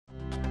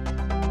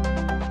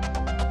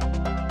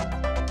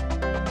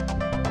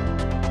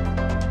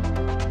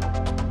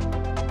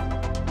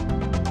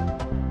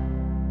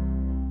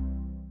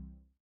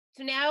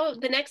So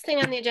the next thing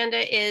on the agenda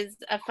is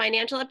a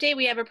financial update.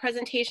 We have a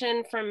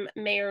presentation from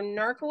Mayor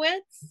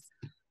Narkowitz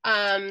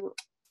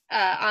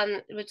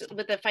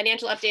with a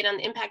financial update on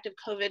the impact of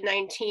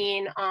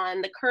COVID-19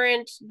 on the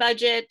current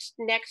budget,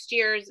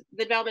 the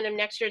development of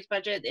next year's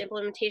budget, the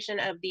implementation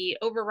of the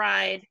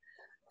override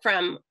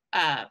from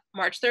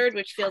March 3rd,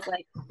 which feels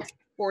like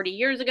 40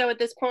 years ago at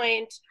this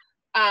point,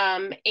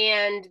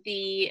 and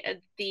the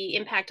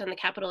impact on the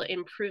capital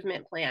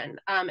improvement plan.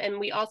 And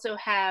we also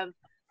have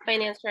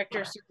Finance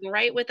Director Susan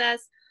Wright with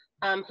us,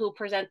 who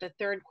present the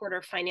third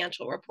quarter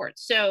financial report.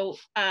 So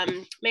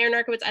Mayor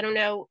Narkowitz, I don't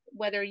know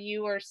whether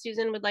you or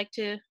Susan would like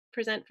to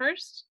present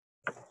first.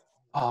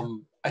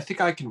 I think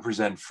I can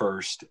present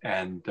first,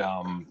 and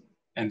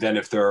then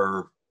if there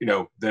are,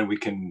 then we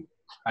can.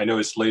 I know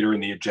it's later in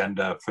the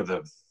agenda for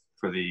the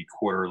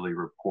quarterly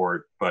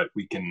report, but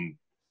we can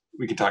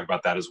talk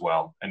about that as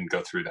well and go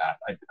through that.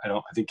 I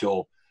think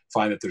you'll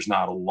find that there's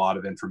not a lot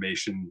of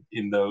information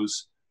in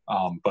those,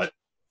 but.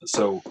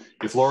 So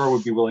if Laura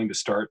would be willing to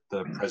start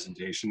the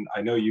presentation.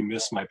 I know you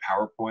missed my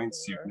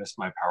PowerPoints. You've missed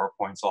my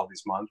PowerPoints all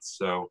these months.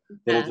 So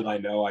little did I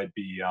know I'd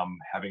be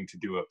having to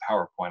do a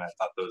PowerPoint. I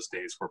thought those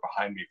days were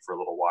behind me for a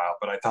little while,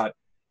 but I thought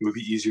it would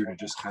be easier to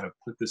just kind of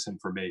put this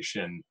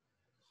information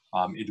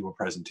into a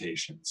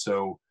presentation.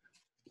 So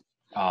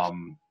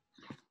I'll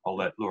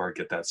let Laura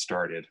get that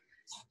started.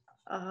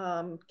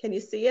 Can you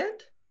see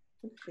it?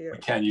 You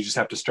can. You just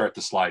have to start the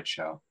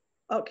slideshow.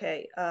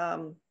 Okay.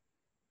 Here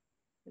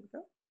we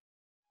go.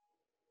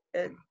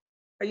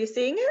 Are you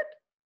seeing it?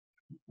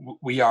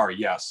 We are,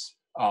 yes.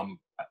 I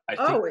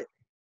think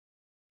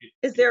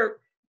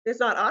there's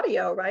not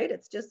audio, right?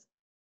 It's just.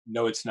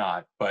 No, it's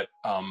not. But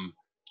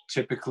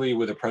typically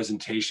with a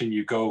presentation,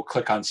 you go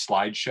click on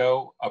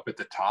slideshow up at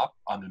the top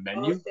on the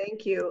menu. Oh,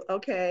 thank you.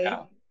 Okay.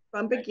 Yeah.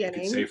 From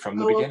beginning. You can say from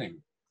the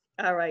beginning.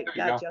 All right.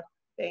 Gotcha.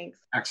 Thanks.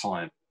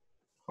 Excellent.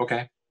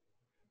 Okay.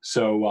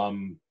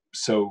 So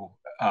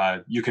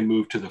you can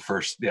move to the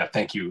first. Yeah.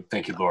 Thank you.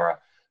 Thank you, Laura.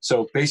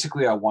 So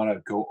basically, I want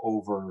to go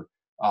over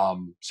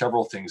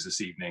several things this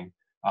evening.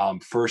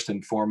 First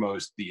and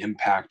foremost, the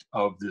impact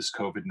of this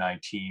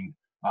COVID-19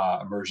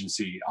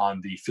 emergency on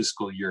the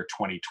fiscal year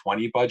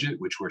 2020 budget,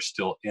 which we're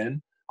still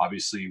in.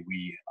 Obviously,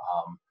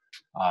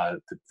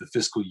 the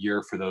fiscal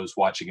year for those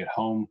watching at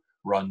home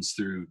runs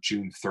through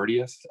June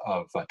 30th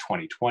of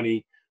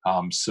 2020.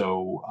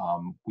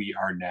 We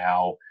are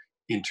now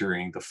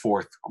entering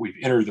we've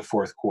entered the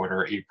fourth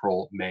quarter,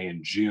 April, May,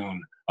 and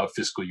June of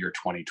fiscal year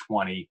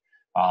 2020.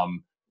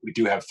 We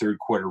do have third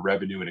quarter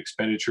revenue and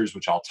expenditures,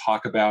 which I'll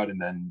talk about,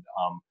 and then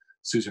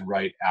Susan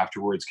Wright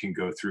afterwards can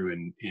go through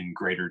in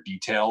greater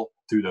detail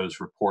through those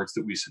reports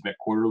that we submit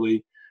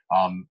quarterly.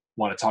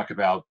 Want to talk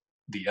about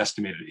the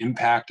estimated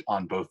impact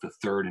on both the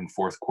third and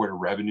fourth quarter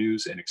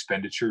revenues and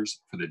expenditures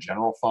for the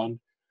general fund.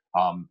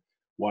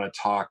 Want to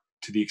talk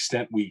to the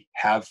extent we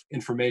have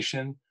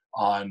information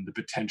on the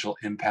potential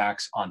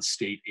impacts on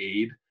state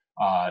aid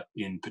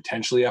in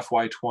potentially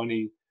FY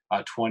 2020,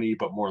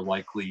 but more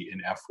likely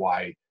in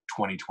FY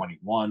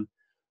 2021,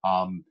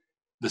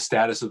 the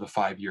status of the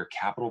 5-year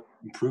capital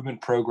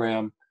improvement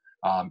program,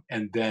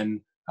 and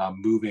then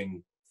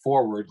moving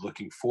forward,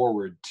 looking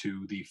forward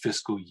to the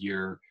fiscal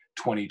year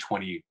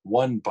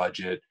 2021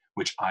 budget,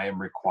 which I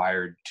am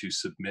required to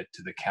submit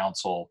to the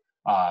council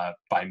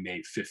by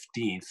May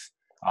 15th,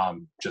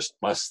 just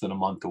less than a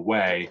month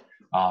away.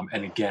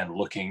 And again,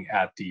 looking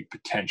at the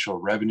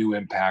potential revenue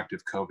impact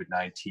of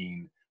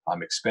COVID-19,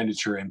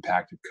 expenditure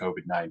impact of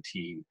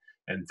COVID-19,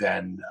 and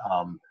then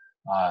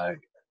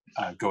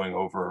going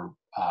over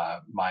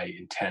my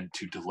intent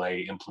to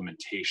delay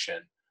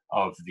implementation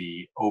of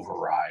the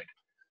override.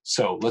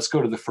 So let's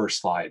go to the first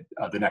slide,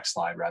 the next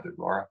slide rather,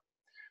 Laura.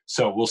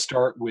 So we'll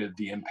start with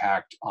the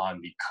impact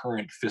on the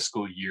current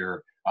fiscal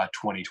year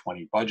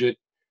 2020 budget.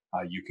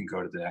 You can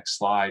go to the next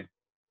slide.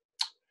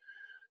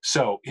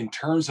 So in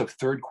terms of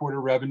third quarter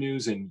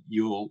revenues, and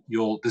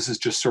this is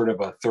just sort of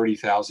a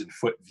 30,000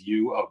 foot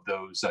view of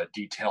those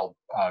detailed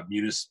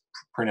munis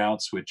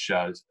printouts, which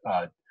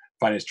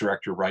Finance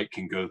Director Wright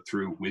can go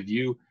through with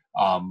you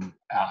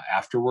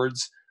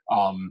afterwards.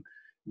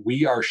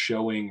 We are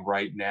showing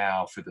right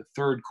now for the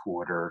third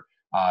quarter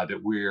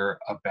that we're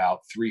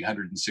about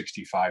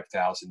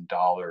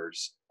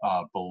 $365,000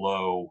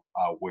 below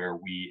where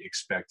we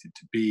expected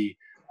to be.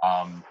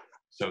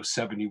 So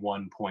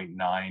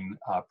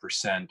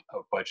 71.9%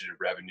 of budgeted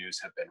revenues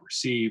have been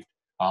received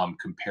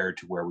compared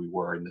to where we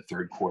were in the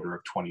third quarter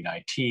of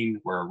 2019,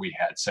 where we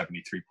had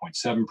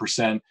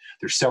 73.7%.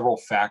 There's several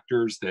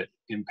factors that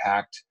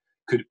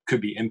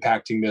could be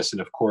impacting this. And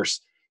of course,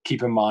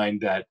 keep in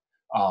mind that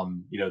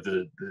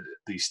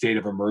the state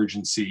of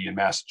emergency in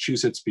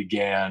Massachusetts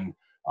began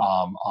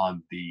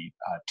on the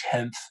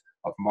 10th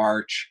of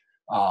March.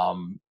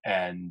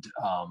 And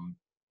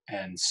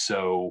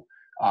so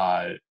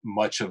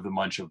much of the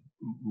month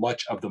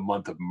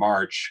of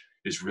March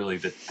is really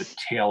the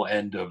tail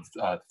end of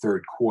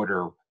third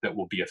quarter that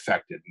will be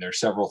affected. And there are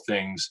several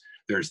things.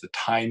 There's the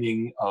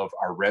timing of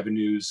our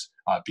revenues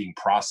being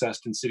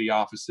processed in city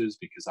offices,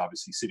 because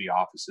obviously city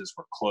offices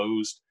were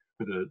closed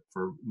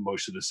for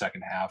most of the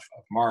second half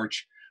of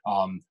March,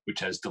 which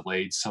has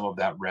delayed some of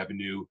that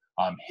revenue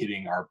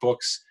hitting our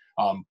books.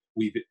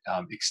 We've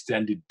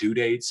extended due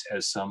dates.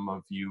 As some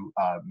of you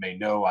may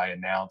know, I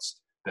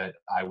announced that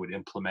I would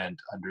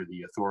implement, under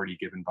the authority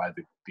given by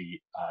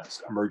the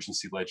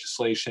emergency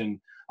legislation,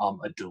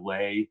 a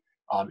delay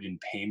in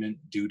payment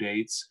due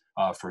dates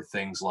for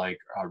things like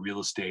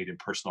real estate and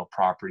personal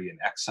property and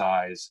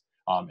excise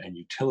and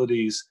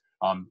utilities.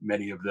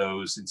 Many of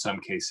those, in some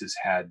cases,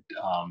 had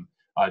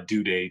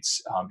due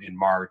dates in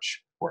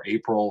March or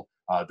April.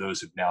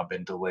 Those have now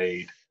been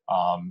delayed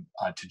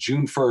to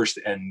June 1st,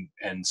 and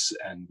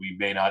we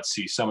may not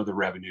see some of the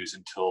revenues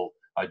until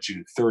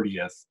June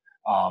 30th.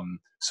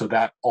 So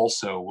that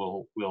also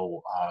will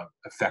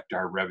affect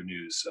our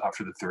revenues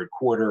for the third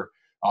quarter.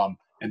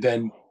 And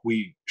then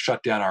we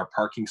shut down our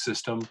parking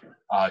system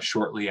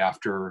shortly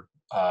after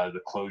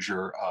the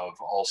closure of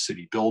all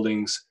city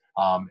buildings.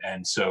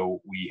 And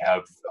so we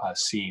have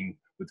seen,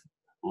 with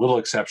little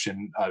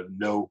exception,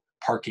 no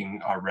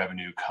parking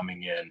revenue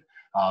coming in.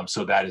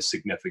 So that is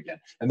significant.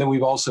 And then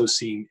we've also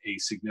seen a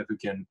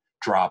significant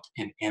drop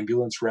in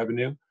ambulance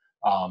revenue.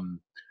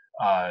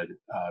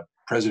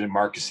 President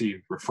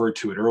Marquesi referred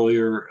to it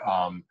earlier,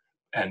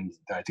 and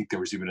I think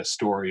there was even a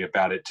story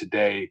about it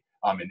today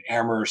in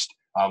Amherst.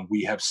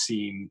 We have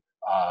seen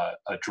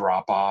a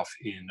drop-off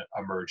in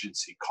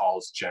emergency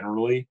calls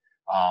generally,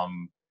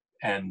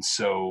 and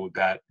so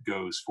that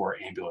goes for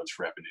ambulance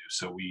revenue.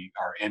 So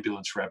our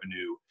ambulance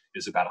revenue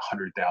is about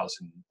 $100,000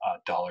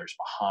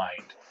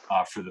 behind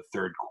for the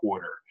third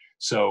quarter.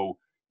 So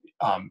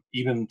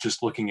even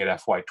just looking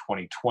at FY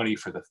 2020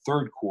 for the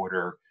third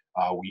quarter,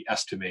 we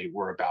estimate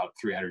we're about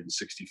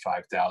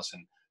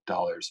 $365,000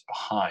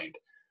 behind.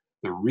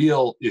 The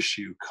real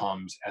issue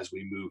comes as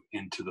we move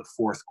into the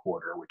fourth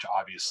quarter, which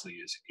obviously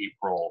is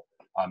April,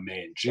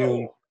 May, and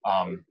June.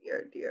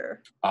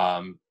 Dear.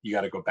 You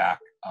got to go back,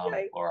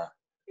 Laura.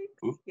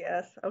 Oops.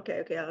 Yes.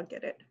 Okay. I'll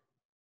get it.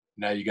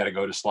 Now you got to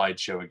go to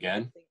slideshow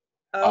again.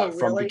 Oh,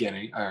 From really?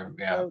 beginning. Perfect.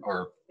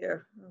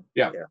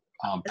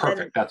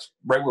 Then, that's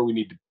right where we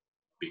need to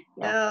be.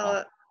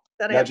 No,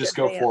 now just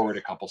go forward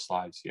a couple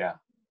slides. Yeah.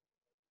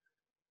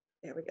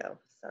 There we go.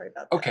 Sorry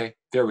about that. Okay,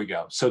 there we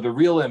go. So the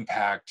real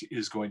impact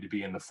is going to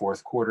be in the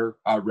fourth quarter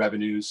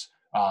revenues.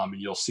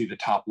 You'll see the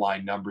top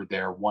line number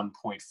there,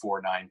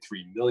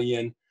 1.493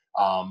 million.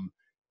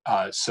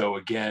 So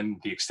again,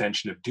 the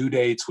extension of due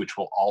dates, which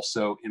will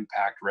also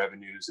impact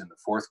revenues in the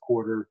fourth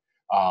quarter.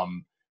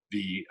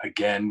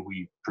 Again,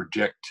 we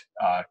predict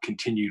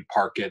continued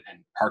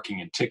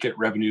parking and ticket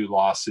revenue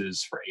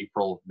losses for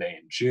April, May,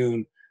 and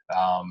June.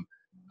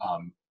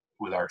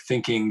 With our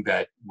thinking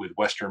that with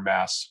Western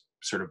Mass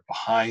sort of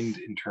behind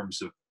in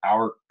terms of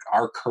our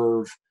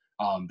curve,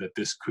 that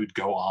this could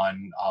go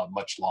on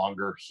much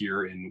longer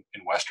here in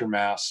Western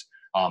Mass.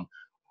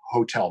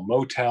 Hotel,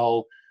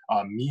 motel,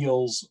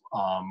 meals,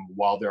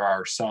 while there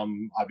are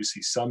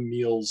obviously some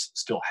meals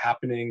still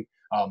happening,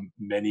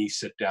 many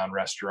sit-down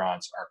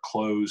restaurants are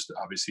closed.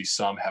 Obviously,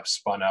 some have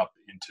spun up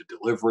into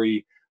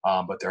delivery,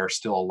 but there are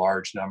still a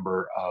large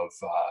number of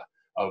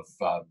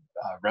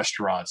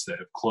restaurants that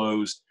have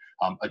closed.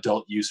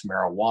 Adult use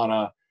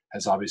marijuana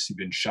has obviously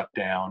been shut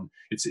down.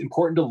 It's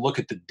important to look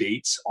at the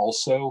dates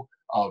also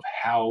of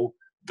how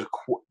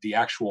the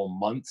actual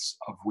months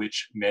of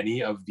which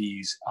many of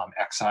these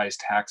excise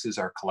taxes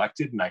are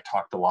collected. And I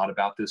talked a lot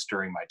about this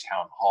during my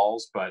town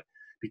halls, but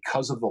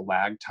because of the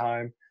lag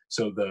time,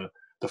 so the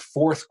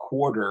fourth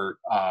quarter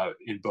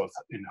in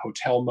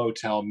hotel,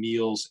 motel,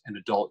 meals, and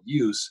adult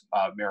use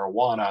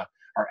marijuana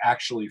are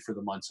actually for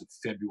the months of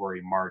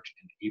February, March,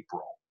 and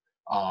April.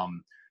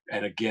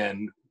 And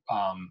again,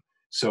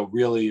 so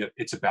really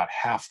it's about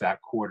half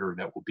that quarter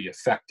that will be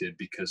affected,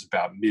 because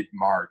about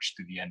mid-March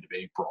to the end of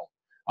April.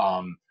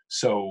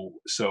 So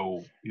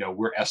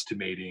we're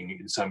estimating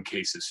in some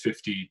cases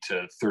 50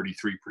 to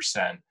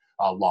 33%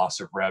 loss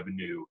of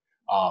revenue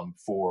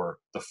for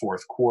the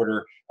fourth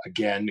quarter.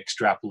 Again,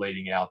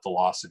 extrapolating out the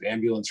loss of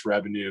ambulance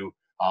revenue.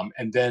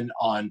 And then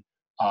on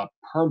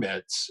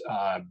permits,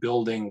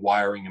 building,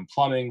 wiring, and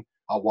plumbing,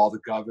 while the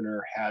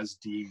governor has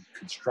deemed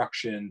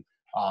construction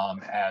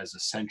as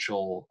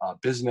essential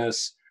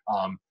business,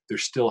 there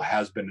still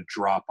has been a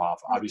drop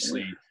off.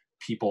 Obviously,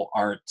 people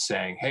aren't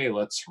saying, "Hey,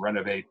 let's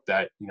renovate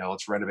that.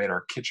 Let's renovate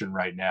our kitchen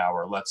right now,"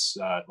 or let's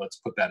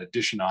put that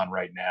addition on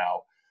right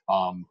now.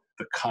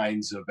 The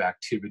kinds of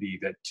activity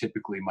that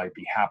typically might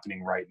be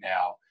happening right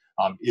now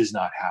is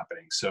not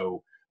happening.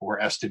 So we're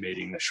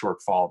estimating the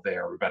shortfall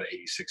there of about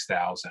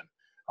 86,000.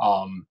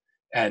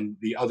 And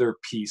the other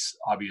piece,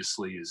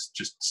 obviously, is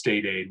just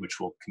state aid, which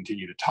we'll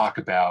continue to talk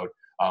about.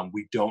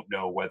 We don't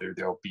know whether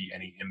there'll be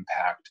any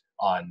impact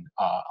on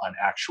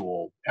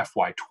actual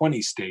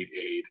FY20 state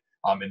aid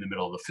in the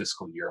middle of the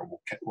fiscal year.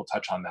 We'll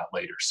touch on that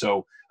later.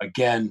 So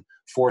again,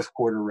 fourth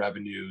quarter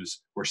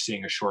revenues, we're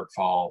seeing a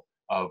shortfall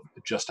of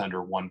just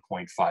under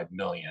 1.5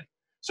 million.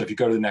 So if you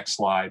go to the next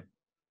slide.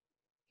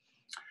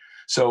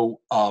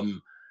 So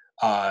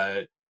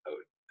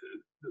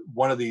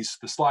one of these,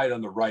 the slide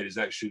on the right is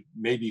actually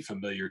maybe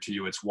familiar to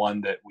you. It's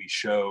one that we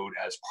showed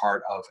as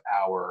part of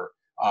our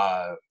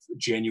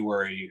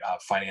January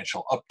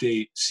financial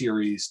update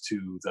series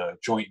to the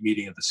joint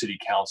meeting of the City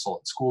Council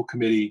and School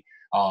Committee.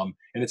 And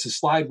it's a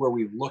slide where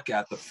we look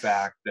at the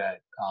fact that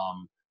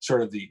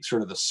sort of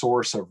the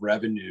source of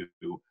revenue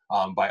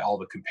by all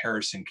the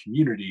comparison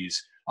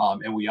communities.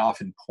 And we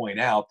often point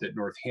out that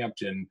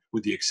Northampton,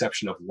 with the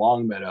exception of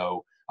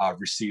Longmeadow,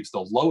 receives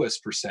the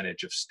lowest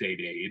percentage of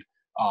state aid,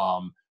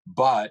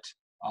 but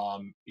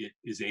it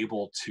is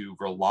able to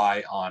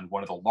rely on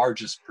one of the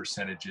largest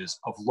percentages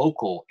of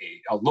local aid,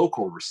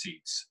 local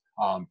receipts,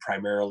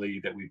 primarily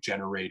that we've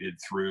generated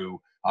through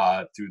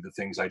the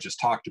things I just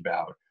talked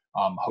about.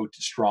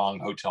 Strong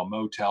hotel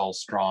motel,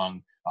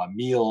 strong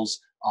meals,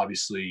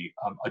 obviously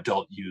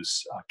adult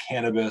use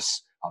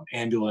cannabis,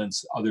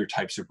 ambulance, other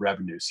types of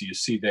revenue. So you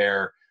see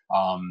there,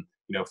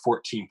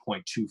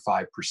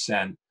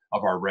 14.25%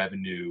 of our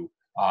revenue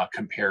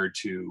compared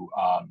to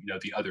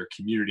the other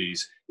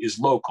communities is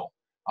local.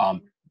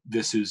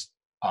 This is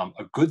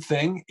a good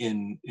thing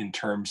in an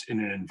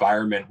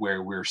environment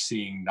where we're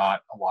seeing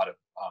not a lot of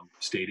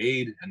state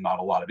aid and not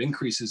a lot of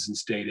increases in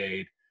state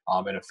aid,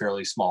 and a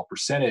fairly small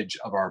percentage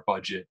of our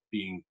budget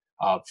being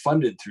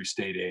funded through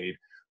state aid.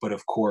 But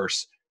of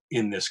course,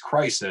 in this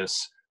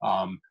crisis,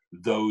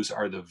 those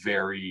are the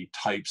very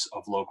types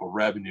of local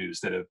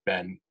revenues that have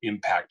been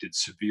impacted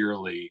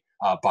severely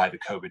by the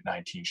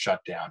COVID-19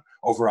 shutdown.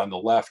 Over on the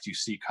left, you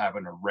see kind of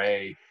an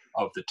array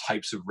of the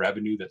types of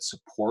revenue that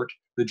support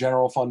the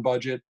general fund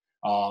budget.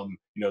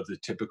 The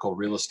typical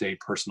real estate,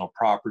 personal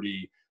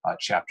property,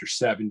 Chapter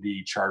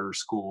 70, charter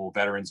school,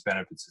 veterans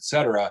benefits, et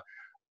cetera.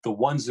 The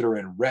ones that are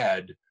in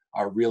red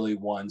are really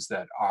ones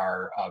that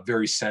are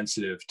very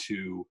sensitive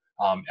to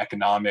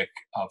economic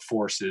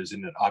forces,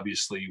 and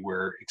obviously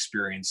we're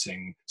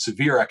experiencing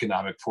severe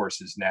economic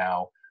forces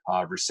now,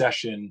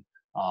 recession,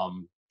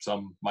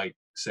 some might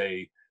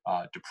say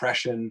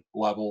depression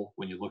level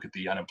when you look at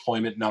the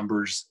unemployment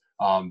numbers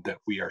that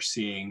we are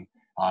seeing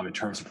in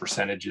terms of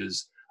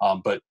percentages.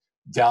 But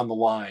down the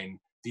line,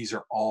 these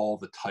are all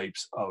the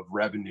types of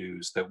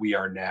revenues that we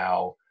are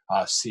now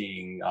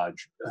seeing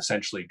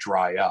essentially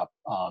dry up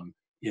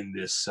in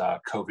this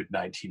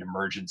COVID-19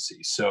 emergency.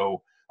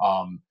 So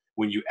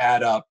when you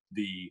add up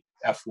the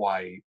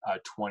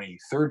FY20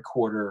 third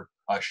quarter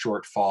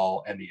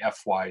shortfall and the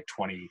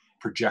FY20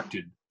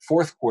 projected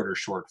fourth quarter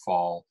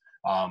shortfall,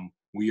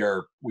 we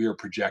are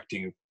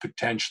projecting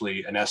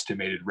potentially an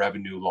estimated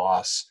revenue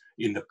loss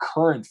in the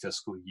current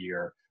fiscal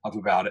year of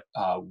about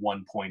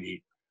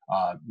 1.8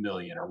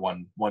 million, or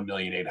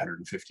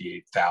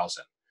 1,858,000.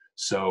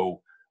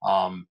 So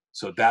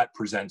that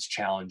presents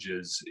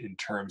challenges in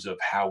terms of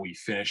how we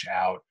finish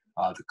out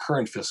the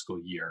current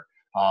fiscal year.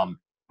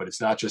 But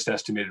it's not just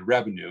estimated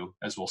revenue,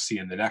 as we'll see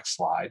in the next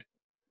slide.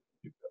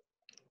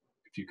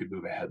 If you could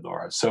move ahead,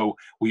 Laura. So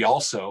we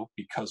also,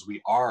 because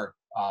we are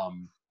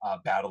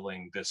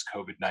battling this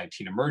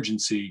COVID-19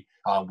 emergency,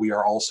 we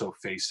are also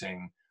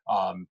facing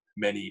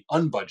many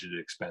unbudgeted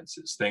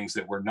expenses, things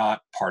that were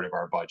not part of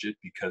our budget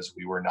because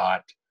we were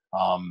not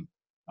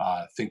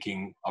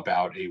thinking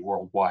about a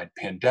worldwide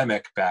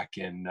pandemic back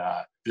in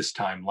this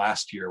time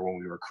last year when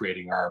we were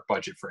creating our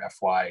budget for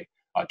FY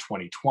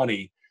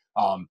 2020.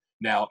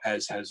 Now,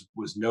 as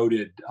was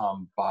noted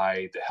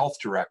by the health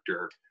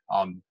director,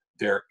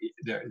 there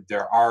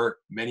are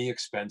many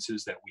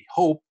expenses that we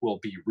hope will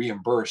be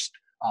reimbursed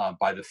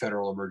by the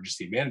Federal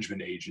Emergency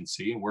Management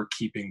Agency, and we're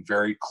keeping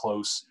very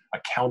close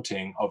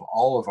accounting of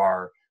all of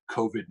our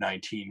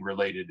COVID-19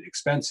 related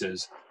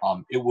expenses.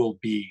 It will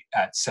be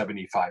at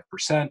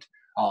 75%,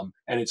 and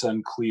it's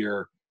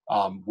unclear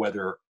how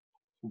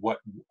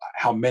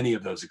many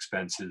of those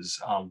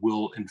expenses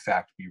will in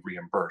fact be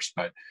reimbursed.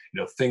 But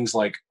things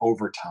like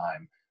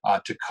overtime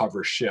to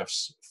cover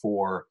shifts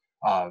for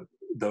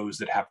those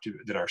that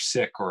are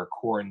sick or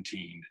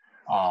quarantined,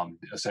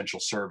 essential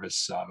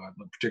service,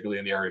 particularly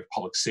in the area of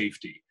public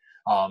safety.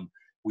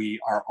 We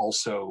are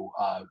also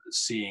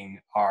seeing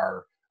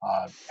our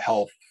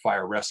health,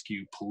 fire,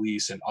 rescue,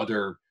 police, and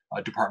other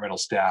departmental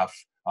staff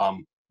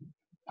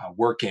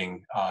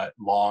working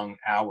long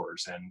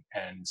hours, and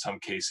in some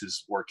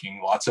cases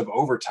working lots of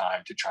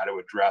overtime to try to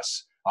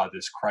address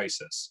this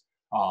crisis.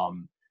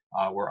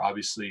 We're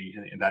obviously,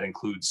 and that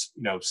includes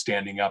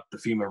standing up the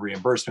FEMA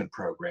reimbursement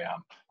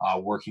program,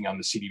 working on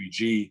the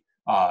CDBG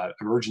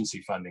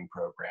emergency funding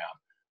program.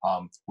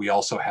 We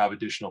also have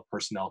additional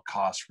personnel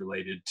costs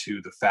related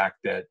to the fact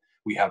that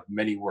we have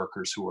many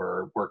workers who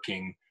are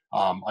working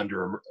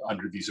under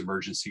these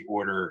emergency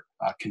order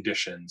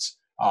conditions,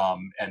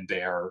 and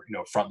they are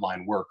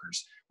frontline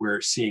workers.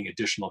 We're seeing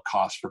additional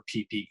costs for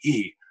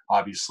PPE.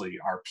 Obviously,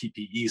 our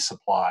PPE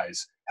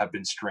supplies have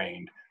been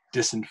strained.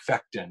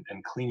 Disinfectant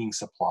and cleaning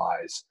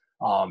supplies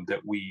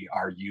that we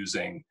are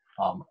using,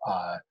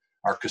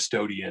 our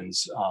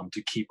custodians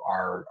to keep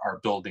our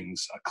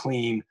buildings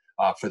clean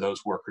for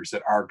those workers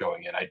that are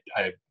going in.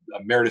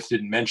 Meredith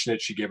didn't mention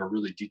it. She gave a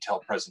really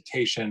detailed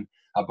presentation,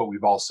 but we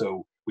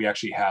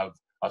actually have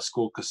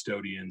school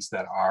custodians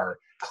that are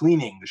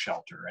cleaning the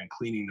shelter and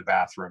cleaning the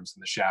bathrooms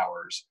and the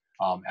showers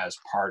as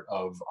part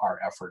of our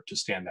effort to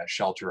stand that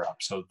shelter up.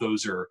 So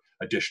those are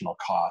additional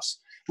costs.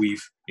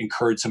 We've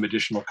incurred some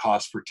additional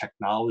costs for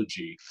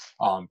technology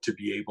to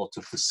be able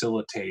to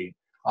facilitate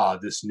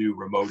this new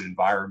remote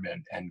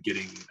environment and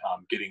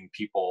getting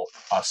people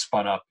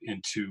spun up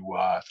into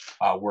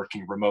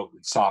working remotely,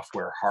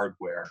 software,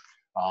 hardware,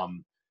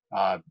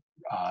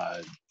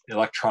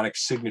 electronic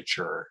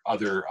signature,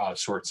 other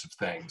sorts of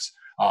things.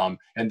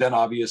 And then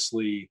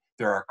obviously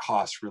there are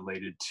costs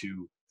related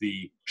to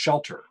the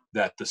shelter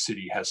that the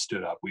city has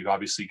stood up. We've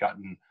obviously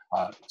gotten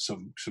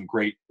some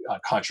great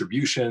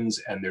contributions,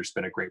 and there's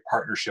been a great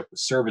partnership with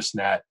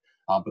ServiceNet,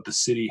 but the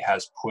city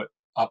has put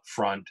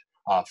upfront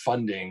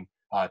funding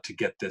to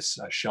get this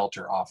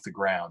shelter off the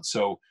ground.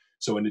 So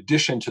in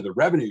addition to the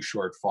revenue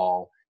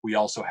shortfall, we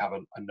also have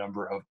a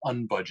number of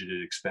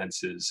unbudgeted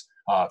expenses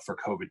for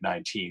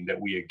COVID-19 that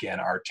we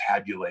again are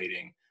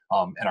tabulating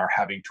and are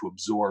having to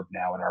absorb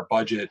now in our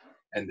budget,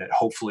 and that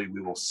hopefully we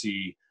will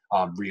see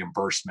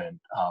reimbursement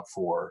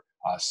for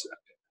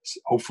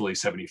hopefully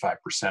 75%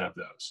 of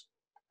those.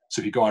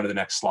 So if you go on to the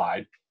next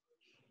slide.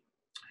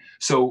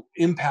 So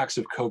impacts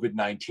of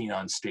COVID-19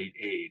 on state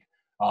aid.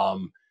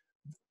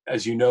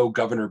 As you know,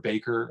 Governor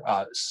Baker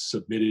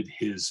submitted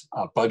his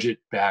budget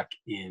back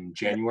in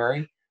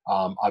January.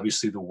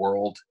 Obviously, the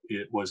world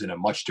was in a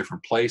much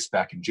different place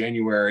back in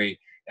January,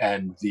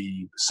 and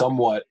the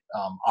somewhat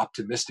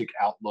optimistic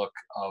outlook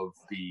of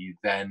the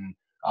then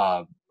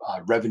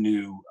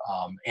revenue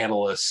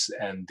analysts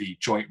and the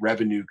Joint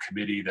Revenue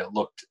Committee that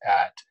looked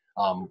at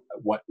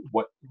what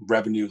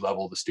revenue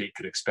level the state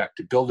could expect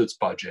to build its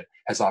budget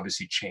has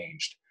obviously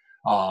changed.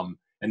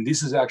 And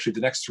this is actually,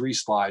 the next 3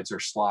 slides are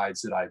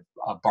slides that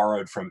I've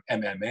borrowed from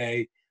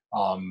MMA.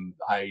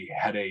 I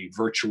had a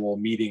virtual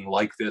meeting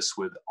like this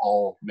with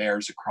all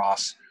mayors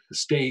across the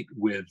state,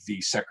 with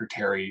the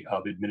Secretary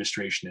of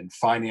Administration and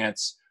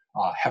Finance,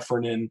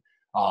 Heffernan,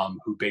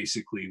 who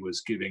basically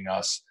was giving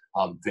us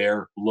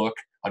their look.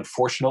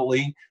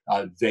 Unfortunately,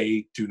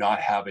 they do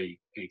not have a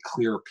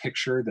clear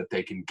picture that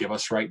they can give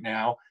us right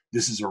now.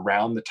 This is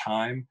around the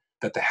time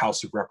that the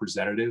House of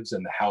Representatives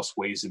and the House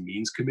Ways and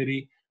Means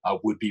Committee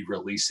would be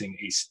releasing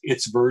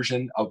its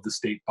version of the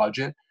state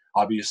budget.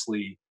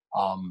 Obviously,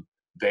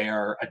 they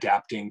are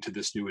adapting to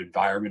this new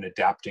environment,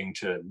 adapting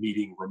to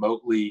meeting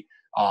remotely,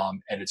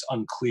 and it's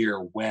unclear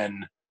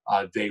when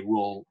they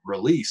will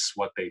release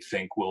what they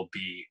think will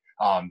be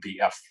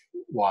the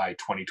FY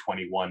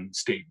 2021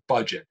 state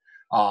budget.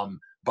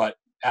 But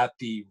at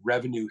the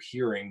revenue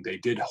hearing, they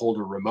did hold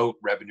a remote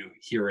revenue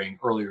hearing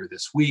earlier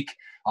this week,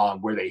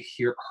 where they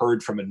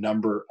heard from a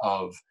number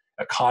of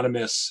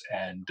economists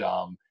and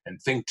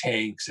think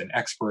tanks and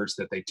experts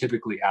that they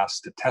typically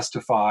ask to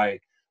testify.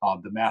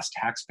 The Mass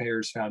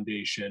Taxpayers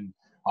Foundation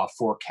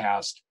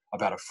forecast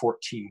about a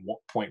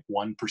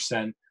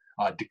 14.1%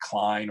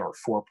 decline, or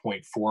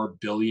 $4.4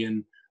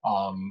 billion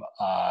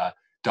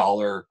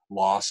dollar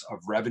loss of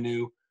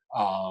revenue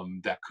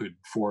that could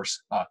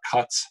force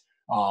cuts.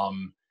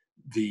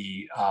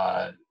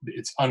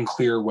 It's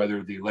unclear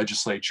whether the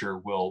legislature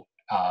will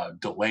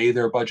delay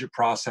their budget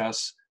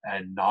process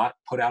and not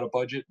put out a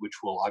budget,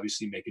 which will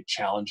obviously make it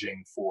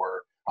challenging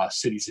for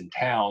cities and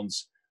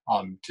towns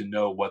to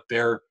know what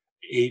their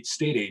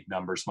state aid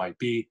numbers might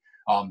be.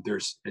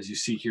 There's, as you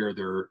see here,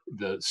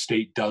 the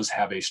state does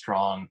have a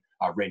strong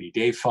rainy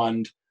day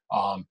fund,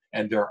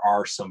 and there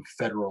are some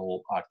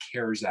federal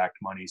CARES Act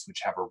monies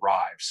which have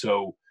arrived.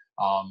 So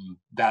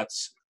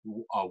that's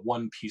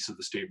one piece of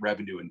the state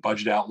revenue and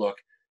budget outlook.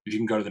 If you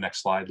can go to the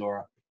next slide,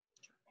 Laura.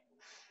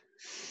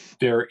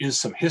 There is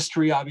some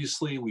history,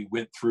 obviously. We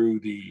went through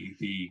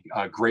the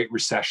Great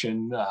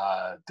Recession.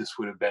 This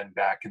would have been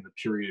back in the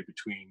period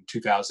between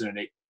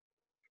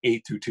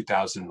 2008 through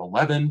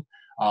 2011.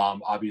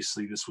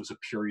 Obviously, this was a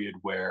period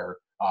where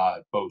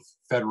both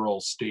federal,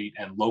 state,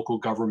 and local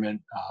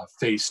government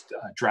faced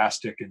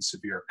drastic and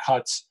severe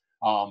cuts.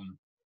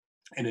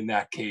 And in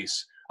that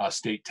case,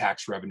 state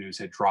tax revenues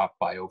had dropped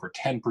by over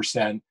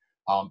 10%.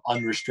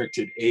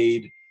 Unrestricted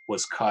aid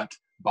was cut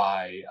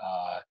by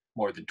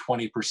more than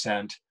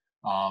 20%.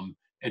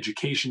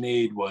 Education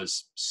aid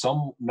was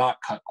not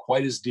cut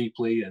quite as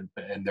deeply, and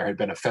there had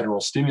been a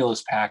federal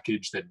stimulus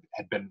package that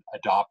had been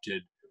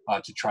adopted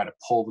to try to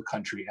pull the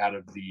country out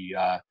of the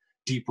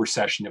deep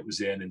recession it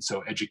was in. And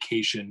so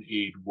education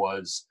aid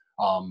was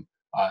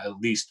at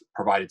least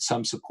provided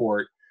some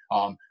support.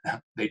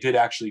 They did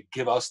actually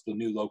give us the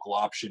new local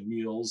option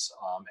meals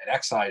and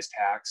excise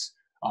tax,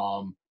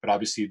 but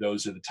obviously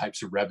those are the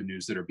types of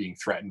revenues that are being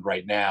threatened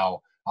right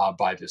now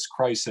by this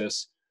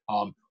crisis.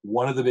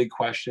 One of the big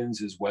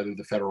questions is whether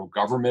the federal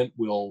government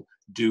will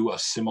do a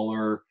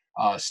similar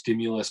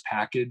stimulus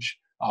package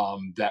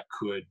that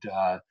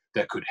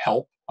could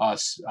help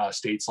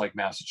states like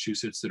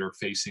Massachusetts that are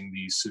facing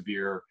these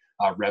severe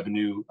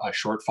revenue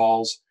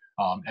shortfalls.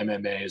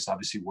 MMA is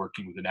obviously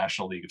working with the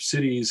National League of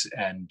Cities,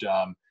 and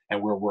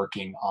we're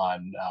working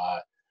on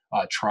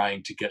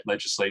trying to get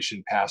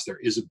legislation passed. There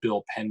is a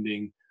bill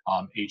pending,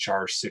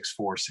 HR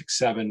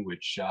 6467,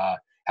 which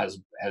has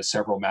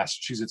several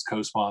Massachusetts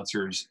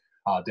co-sponsors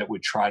that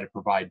would try to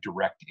provide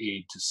direct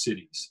aid to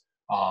cities,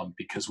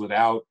 because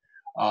without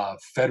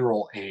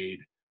federal aid,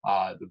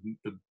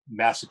 the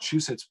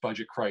Massachusetts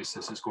budget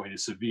crisis is going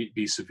to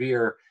be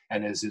severe,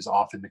 and as is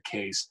often the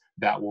case,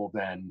 that will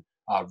then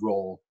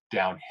roll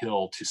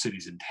downhill to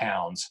cities and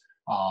towns,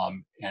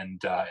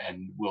 and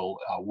will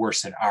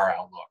worsen our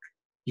outlook.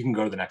 You can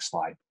go to the next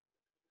slide.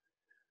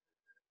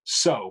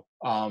 So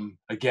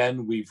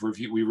again, we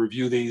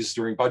review these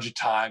during budget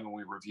time, and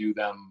we review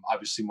them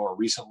obviously more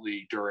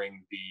recently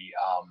during the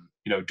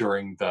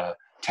during the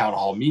town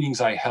hall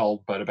meetings I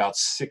held. But about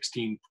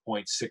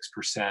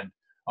 16.6%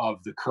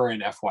 of the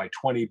current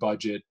FY20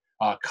 budget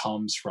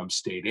comes from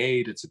state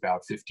aid. It's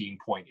about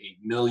 15.8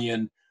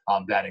 million.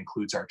 That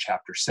includes our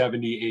Chapter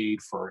 70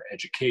 aid for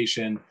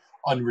education,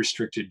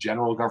 unrestricted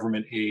general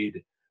government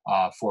aid,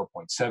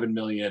 4.7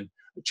 million.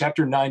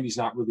 Chapter 90 is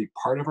not really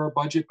part of our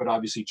budget, but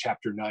obviously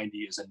Chapter 90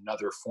 is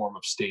another form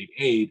of state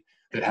aid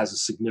that has a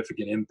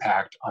significant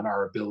impact on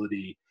our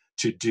ability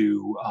to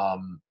do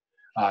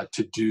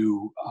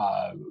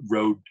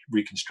road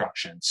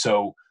reconstruction.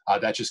 So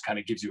that just kind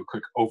of gives you a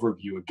quick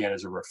overview, again,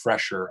 as a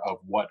refresher of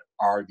what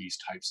are these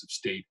types of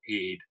state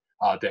aid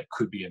that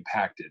could be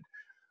impacted.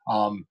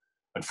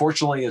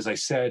 Unfortunately, as I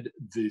said,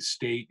 the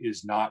state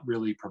is not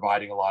really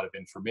providing a lot of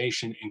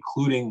information,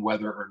 including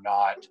whether or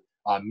not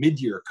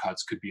mid-year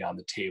cuts could be on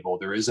the table.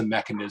 There is a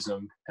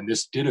mechanism, and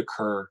this did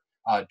occur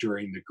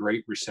during the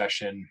Great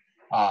Recession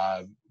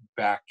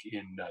back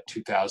in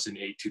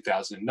 2008,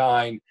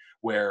 2009,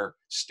 where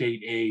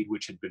state aid,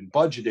 which had been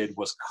budgeted,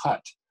 was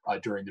cut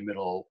during the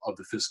middle of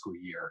the fiscal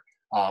year,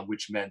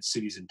 which meant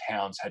cities and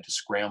towns had to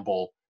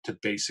scramble to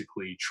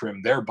basically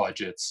trim their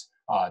budgets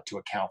to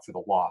account for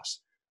the loss.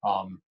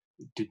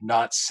 Did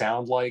not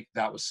sound like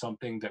that was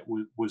something that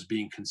was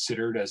being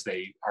considered, as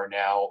they are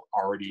now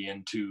already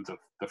into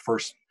the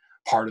first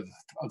part of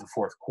the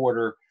fourth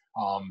quarter.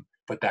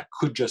 But that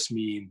could just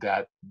mean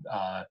that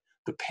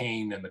the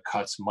pain and the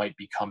cuts might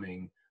be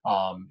coming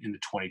in the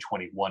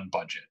 2021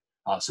 budget.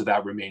 So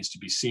that remains to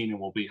be seen, and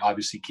we'll be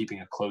obviously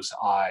keeping a close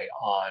eye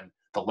on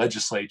the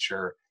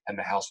legislature and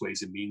the House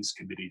Ways and Means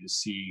Committee to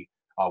see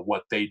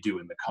what they do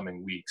in the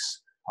coming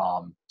weeks.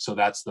 So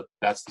that's the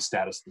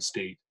status of the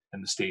state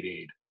and the state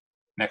aid.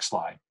 Next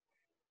slide.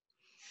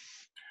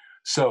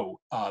 So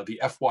the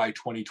FY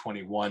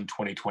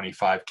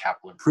 2021-2025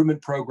 capital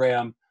improvement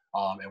program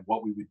and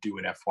what we would do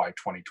in FY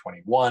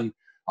 2021.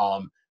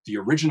 The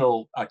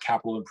original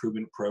capital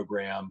improvement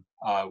program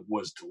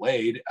was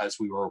delayed as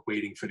we were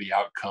waiting for the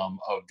outcome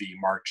of the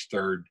March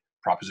 3rd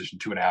Proposition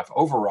 2.5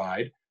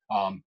 override,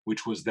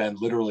 which was then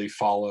literally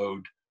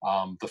followed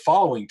the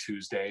following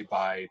Tuesday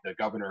by the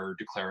governor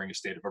declaring a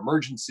state of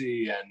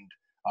emergency,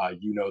 and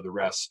you know the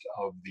rest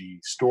of the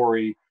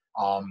story.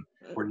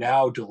 We're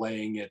now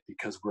delaying it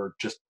because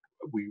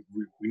we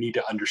need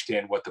to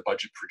understand what the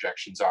budget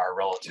projections are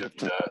relative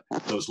to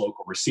those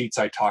local receipts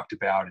I talked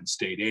about and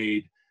state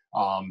aid,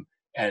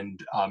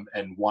 and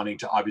wanting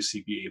to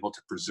obviously be able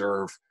to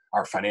preserve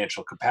our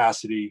financial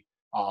capacity.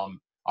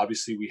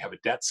 Obviously, we have a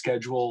debt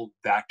schedule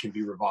that can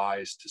be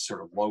revised to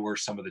sort of lower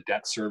some of the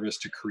debt service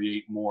to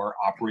create more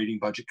operating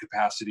budget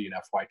capacity in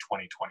FY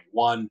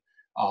 2021,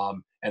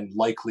 and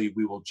likely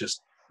we will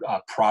just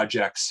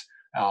projects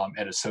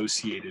and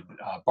associated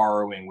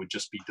borrowing would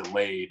just be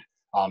delayed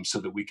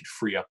so that we could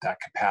free up that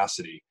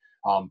capacity.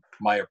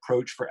 My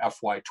approach for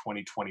FY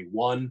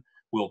 2021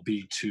 will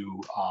be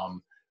to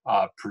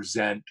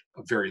present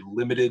very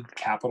limited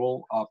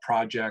capital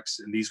projects,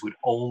 and these would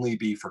only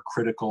be for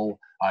critical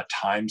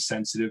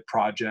time-sensitive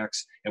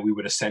projects, and we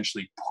would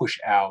essentially push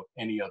out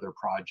any other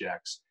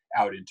projects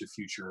out into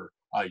future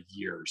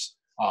years.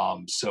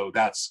 So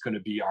that's going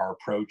to be our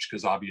approach,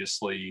 because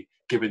obviously,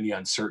 given the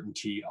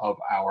uncertainty of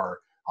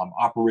our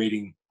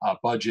operating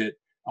budget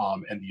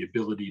and the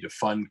ability to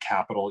fund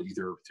capital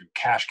either through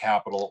cash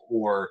capital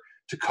or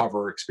to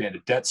cover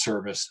expanded debt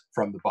service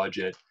from the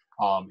budget,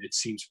 it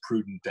seems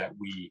prudent that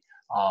we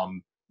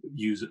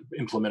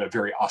implement a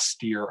very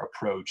austere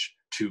approach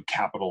to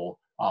capital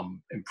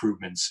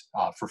improvements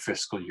for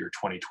fiscal year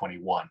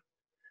 2021.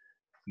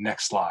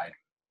 Next slide.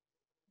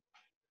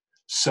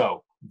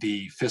 So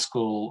the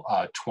fiscal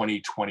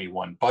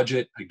 2021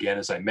 budget, again,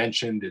 as I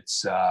mentioned,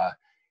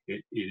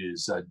 it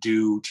is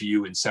due to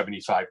you in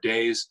 75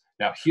 days.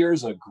 Now,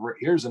 here's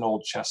an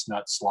old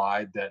chestnut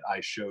slide that I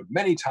showed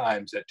many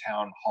times at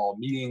town hall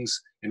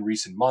meetings in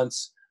recent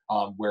months,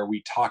 where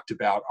we talked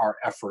about our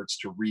efforts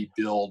to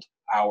rebuild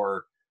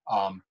our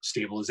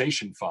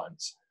stabilization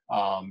funds.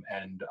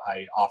 And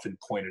I often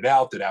pointed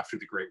out that after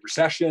the Great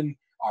Recession,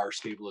 our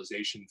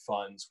stabilization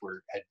funds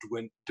had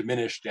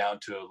diminished down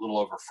to a little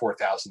over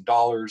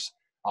 $4,000,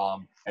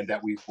 and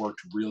that we've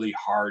worked really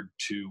hard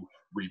to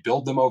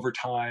rebuild them over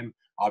time.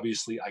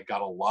 Obviously, I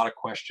got a lot of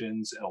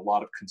questions and a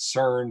lot of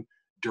concern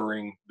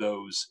during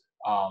those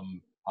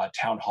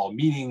town hall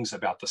meetings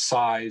about the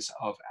size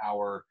of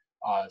our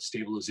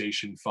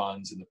stabilization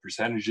funds and the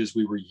percentages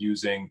we were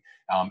using.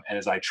 And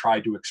as I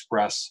tried to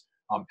express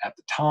at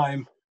the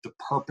time, the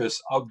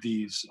purpose of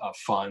these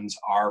funds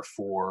are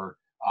for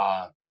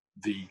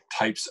the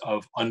types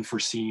of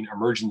unforeseen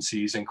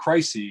emergencies and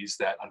crises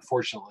that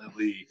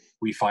unfortunately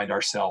we find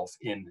ourselves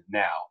in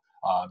now,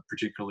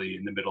 particularly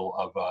in the middle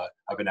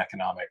of an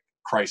economic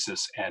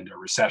crisis and a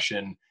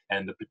recession,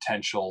 and the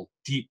potential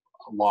deep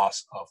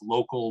loss of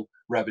local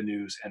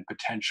revenues and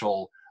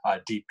potential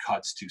deep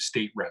cuts to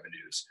state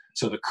revenues.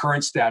 So the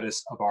current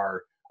status of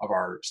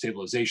our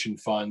stabilization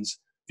funds,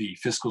 the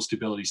Fiscal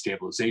Stability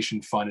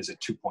Stabilization Fund is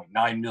at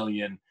 2.9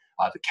 million.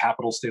 The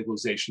Capital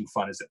Stabilization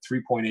Fund is at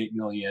 3.8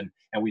 million,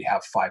 and we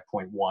have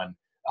 5.1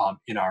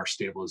 in our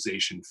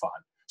stabilization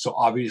fund. So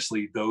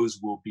obviously those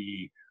will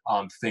be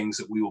things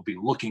that we will be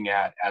looking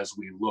at as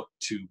we look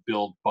to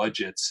build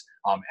budgets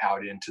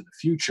out into the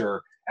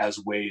future as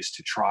ways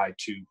to try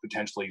to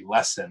potentially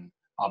lessen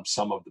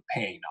some of the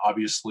pain.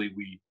 Obviously,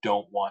 we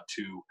don't want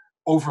to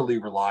overly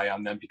rely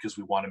on them because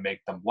we want to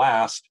make them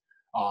last.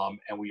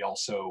 And we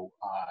also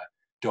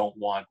don't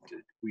want,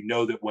 we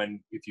know that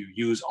if you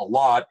use a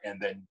lot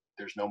and then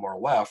there's no more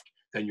left,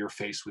 then you're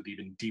faced with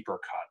even deeper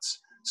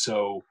cuts.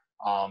 So,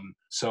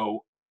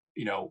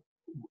 you know,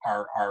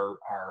 our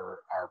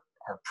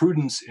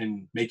prudence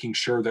in making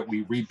sure that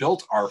we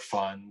rebuilt our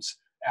funds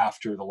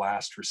after the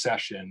last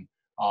recession,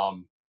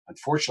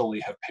 unfortunately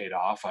have paid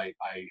off. I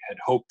had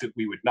hoped that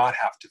we would not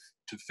have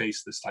to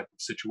face this type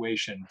of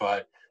situation,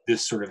 but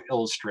this sort of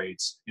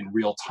illustrates in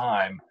real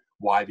time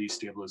why these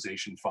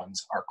stabilization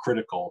funds are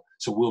critical.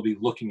 So we'll be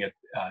looking at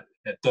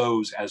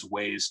those as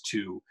ways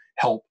to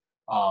help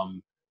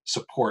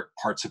support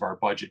parts of our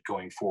budget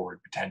going forward,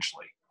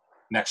 potentially.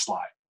 Next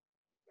slide.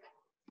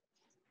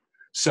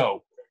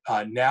 So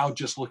now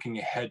just looking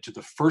ahead to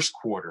the first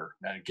quarter,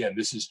 and again,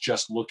 this is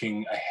just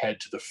looking ahead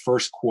to the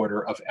first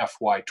quarter of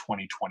FY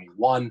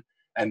 2021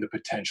 and the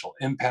potential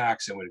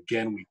impacts. And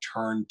again, we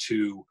turn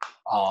to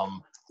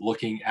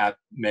looking at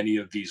many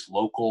of these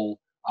local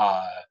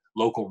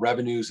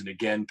revenues, and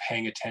again,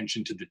 paying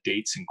attention to the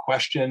dates in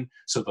question.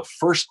 So the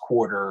first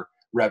quarter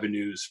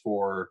revenues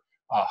for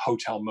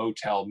hotel,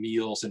 motel,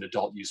 meals, and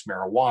adult use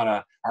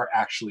marijuana are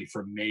actually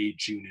for May,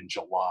 June, and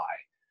July.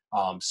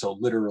 So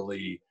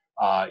literally,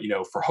 you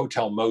know, for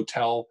hotel,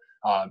 motel,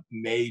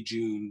 May,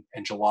 June,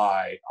 and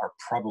July are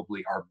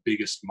probably our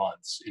biggest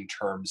months in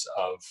terms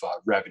of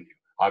revenue.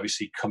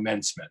 Obviously,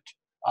 commencement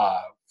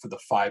for the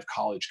 5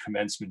 college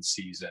commencement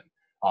season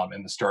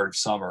and the start of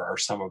summer are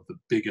some of the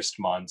biggest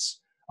months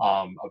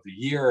of the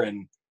year,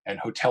 and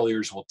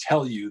hoteliers will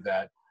tell you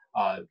that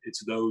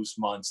it's those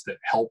months that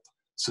help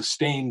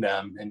sustain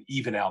them and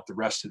even out the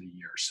rest of the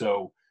year.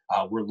 So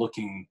we're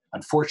looking,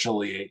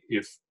 unfortunately,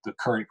 if the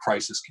current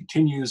crisis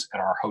continues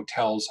and our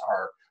hotels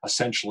are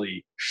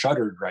essentially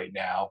shuttered right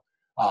now,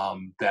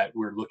 that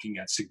we're looking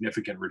at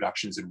significant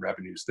reductions in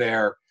revenues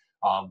there.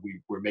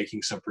 We're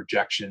making some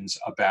projections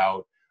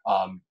about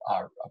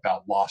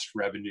lost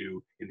revenue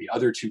in the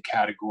other 2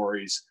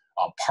 categories: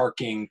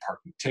 parking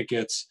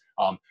tickets,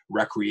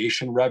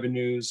 recreation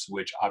revenues,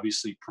 which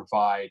obviously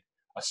provide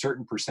a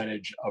certain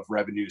percentage of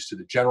revenues to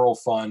the general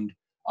fund.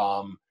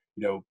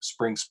 You know,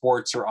 spring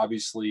sports are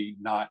obviously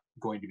not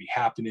going to be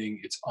happening.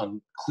 It's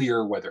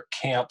unclear whether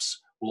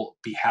camps will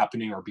be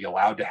happening or be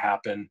allowed to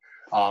happen.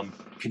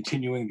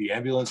 Continuing the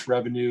ambulance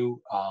revenue,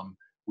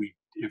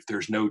 if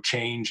there's no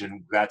change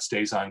and that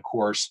stays on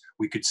course,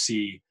 we could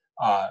see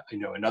you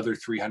know, another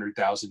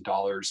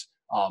 $300,000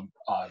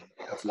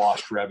 of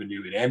lost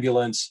revenue in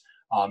ambulance,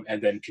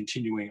 and then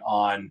continuing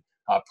on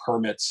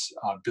permits,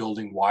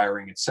 building,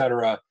 wiring,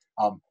 etc.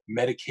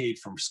 Medicaid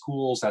from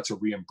schools, that's a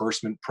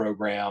reimbursement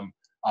program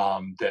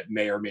that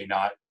may or may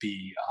not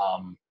be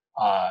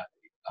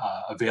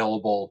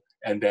available.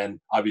 And then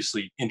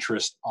obviously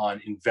interest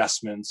on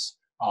investments.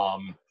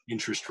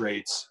 Interest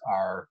rates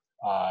are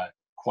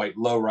quite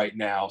low right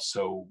now,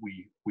 so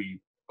we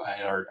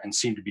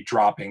seem to be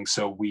dropping.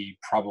 So we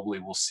probably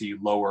will see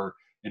lower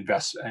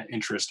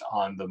interest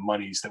on the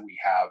monies that we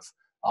have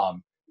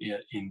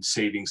in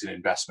savings and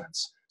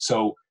investments.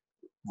 So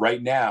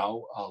right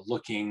now,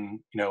 looking,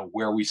 you know,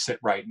 where we sit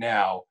right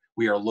now,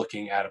 we are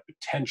looking at a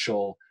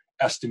potential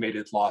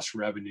estimated lost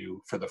revenue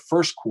for the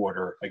first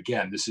quarter.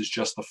 Again, this is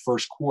just the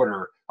first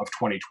quarter of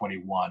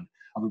 2021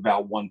 of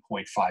about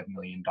 $1.5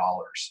 million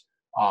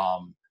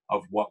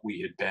of what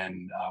we had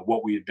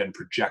been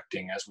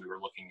projecting as we were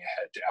looking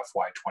ahead to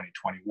FY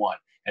 2021.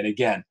 And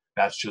again,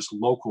 that's just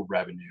local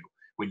revenue.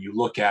 When you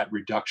look at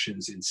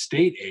reductions in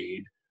state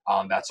aid,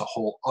 that's a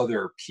whole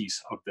other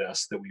piece of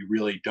this that we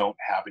really don't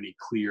have any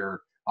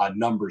clear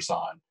numbers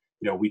on.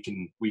 You know, we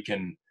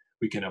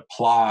can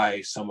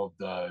apply some of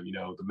the, you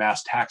know, the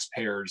Mass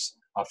Taxpayers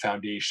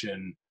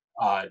Foundation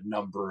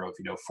number of,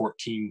 you know,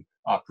 14%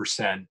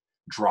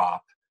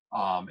 drop,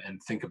 and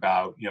think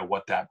about, you know,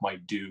 what that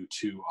might do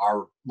to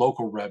our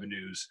local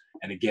revenues.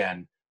 And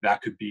again,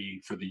 that could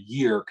be, for the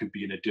year, could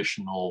be an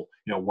additional,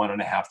 you know,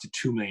 $1.5 to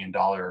 $2 million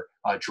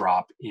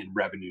drop in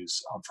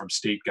revenues from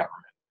state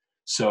government.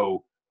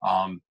 So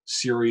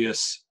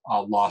serious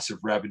loss of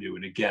revenue.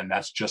 And again,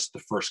 that's just the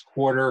first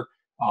quarter.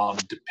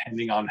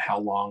 Depending on how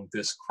long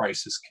this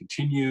crisis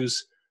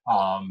continues,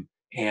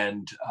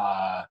 and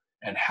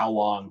how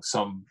long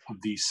some of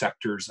these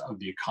sectors of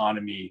the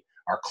economy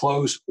are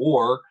closed,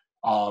 or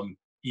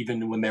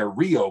even when they're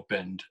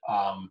reopened,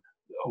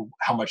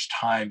 how much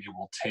time it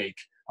will take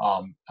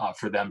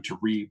for them to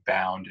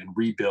rebound and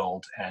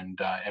rebuild, and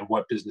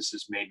what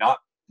businesses may not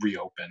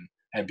reopen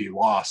and be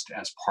lost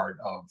as part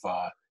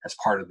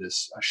of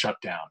this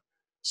shutdown.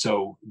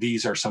 So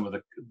these are some of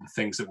the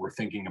things that we're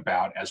thinking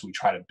about as we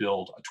try to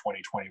build a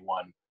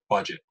 2021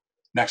 budget.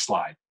 Next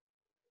slide.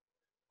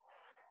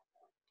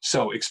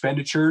 So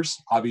expenditures,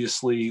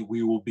 obviously,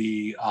 we will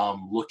be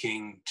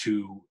looking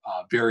to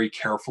very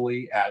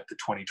carefully at the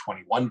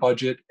 2021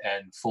 budget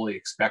and fully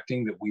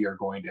expecting that we are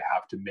going to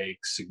have to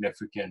make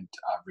significant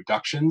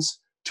reductions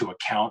to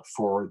account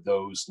for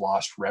those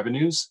lost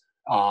revenues.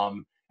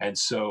 And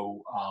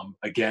so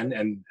again,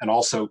 and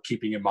also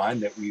keeping in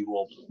mind that we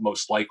will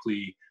most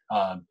likely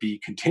be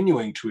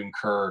continuing to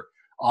incur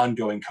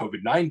ongoing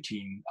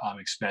COVID-19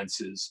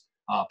 expenses,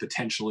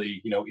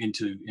 potentially,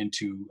 into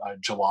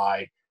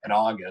July and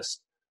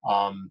August,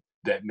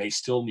 that may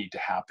still need to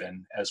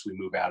happen as we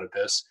move out of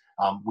this.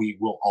 We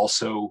will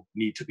also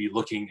need to be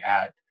looking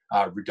at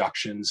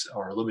reductions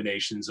or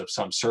eliminations of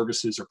some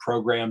services or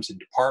programs and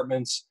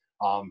departments.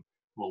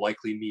 Will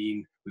likely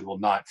mean we will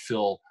not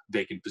fill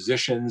vacant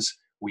positions.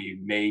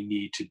 We may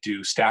need to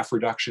do staff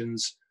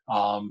reductions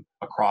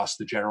across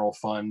the general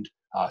fund,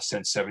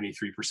 since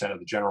 73% of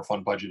the general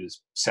fund budget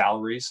is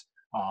salaries.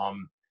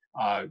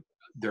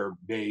 There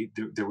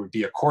would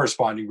be a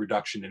corresponding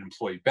reduction in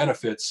employee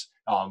benefits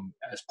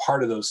as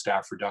part of those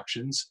staff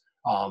reductions.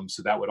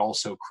 So that would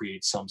also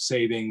create some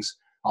savings.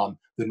 The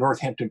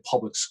Northampton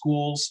Public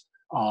Schools,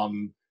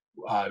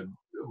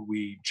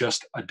 we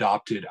just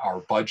adopted our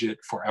budget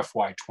for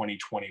FY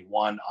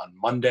 2021 on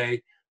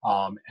Monday,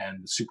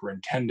 and the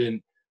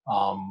superintendent,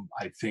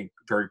 I think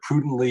very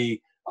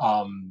prudently,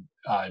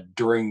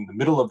 during the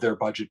middle of their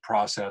budget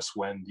process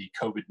when the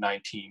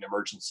COVID-19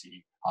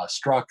 emergency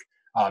struck,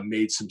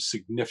 made some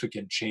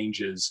significant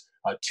changes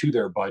to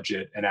their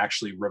budget and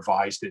actually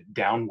revised it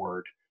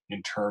downward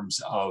in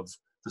terms of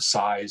the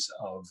size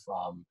of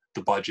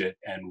the budget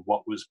and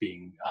what was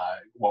being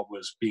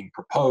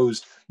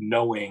proposed,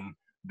 knowing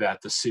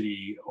that the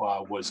city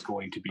was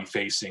going to be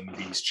facing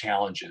these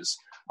challenges.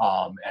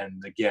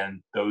 And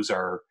again, those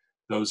are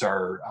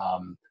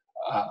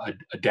a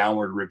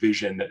downward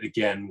revision that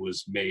again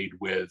was made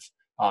with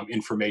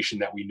information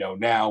that we know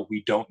now.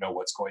 We don't know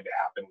what's going to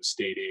happen with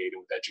state aid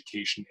and with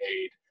education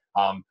aid.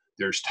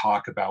 There's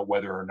talk about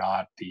whether or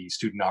not the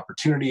Student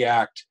Opportunity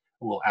Act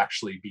will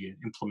actually be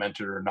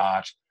implemented or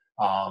not.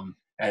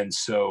 And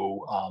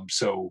so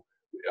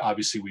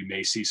obviously we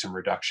may see some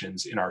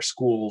reductions in our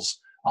schools.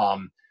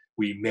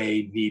 We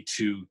may need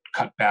to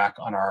cut back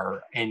on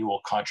our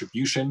annual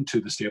contribution to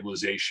the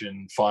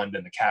stabilization fund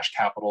and the cash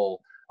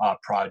capital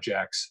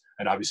projects.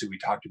 And obviously we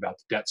talked about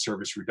the debt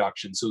service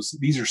reduction. So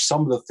these are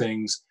some of the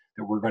things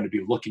that we're going to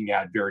be looking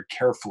at very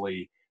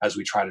carefully as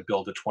we try to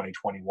build a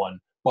 2021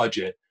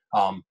 budget.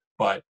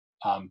 But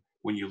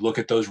when you look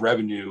at those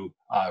revenue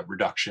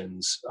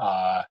reductions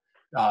at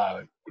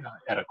a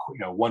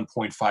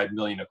 1.5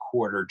 million a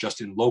quarter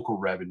just in local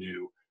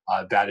revenue,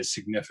 that is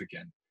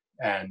significant.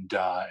 And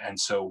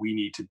so we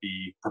need to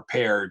be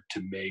prepared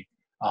to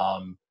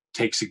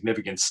take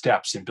significant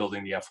steps in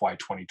building the FY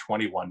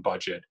 2021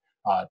 budget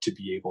to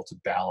be able to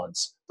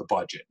balance the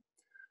budget.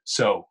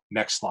 So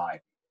next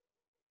slide.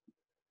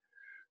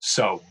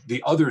 So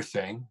the other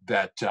thing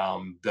that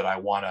I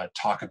want to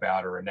talk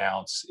about or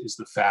announce is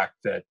the fact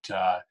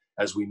that,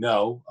 as we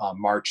know,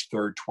 March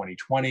 3rd,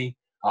 2020,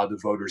 the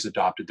voters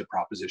adopted the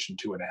Proposition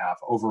 2.5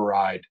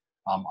 override,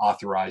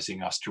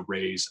 authorizing us to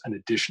raise an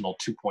additional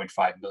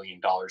 $2.5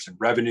 million in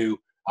revenue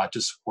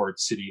to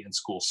support city and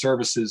school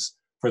services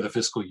for the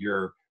fiscal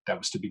year that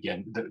was to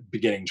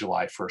beginning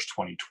July 1st,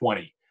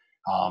 2020.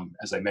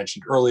 As I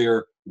mentioned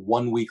earlier,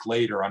 1 week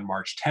later on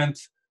March 10th,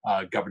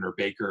 Governor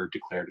Baker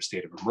declared a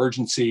state of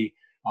emergency,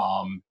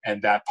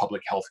 and that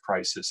public health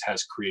crisis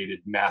has created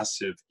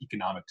massive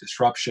economic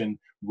disruption,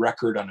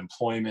 record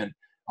unemployment,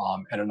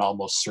 and an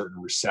almost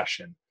certain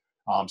recession.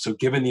 So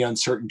given the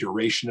uncertain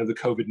duration of the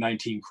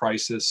COVID-19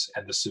 crisis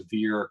and the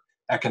severe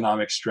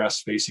economic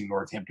stress facing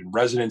Northampton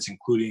residents,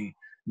 including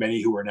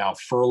many who are now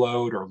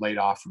furloughed or laid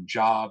off from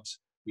jobs,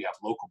 we have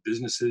local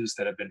businesses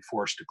that have been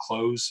forced to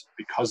close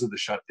because of the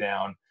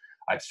shutdown,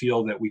 I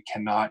feel that we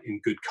cannot in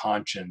good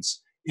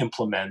conscience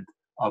implement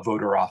a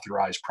voter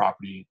authorized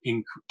property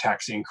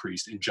tax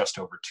increase in just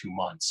over 2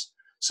 months.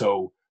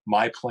 So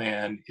my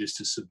plan is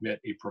to submit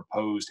a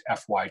proposed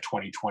FY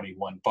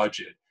 2021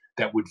 budget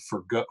that would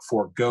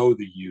forego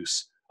the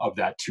use of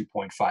that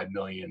 2.5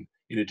 million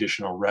in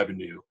additional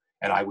revenue,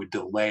 and I would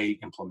delay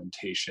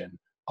implementation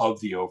of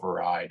the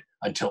override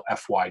until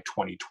FY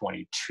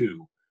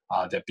 2022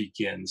 that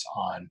begins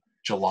on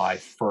July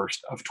 1st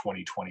of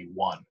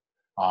 2021.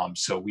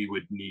 So we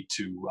would need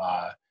to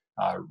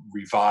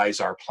revise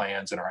our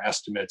plans and our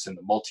estimates and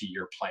the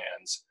multi-year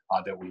plans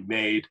that we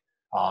made.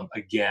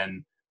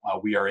 Again,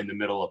 we are in the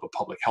middle of a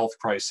public health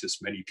crisis.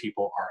 Many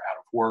people are out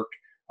of work.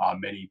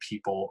 Many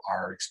people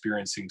are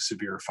experiencing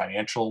severe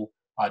financial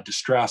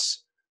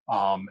distress.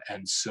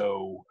 And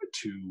so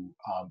to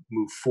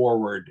move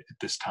forward at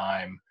this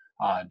time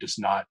does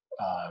not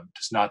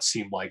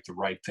seem like the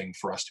right thing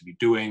for us to be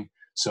doing.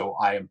 So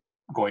I am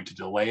going to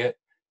delay it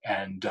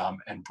and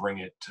bring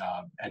it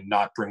and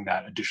not bring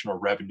that additional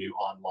revenue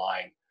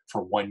online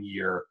for 1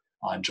 year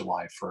on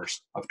July 1st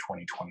of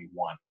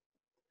 2021.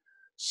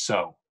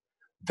 So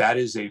that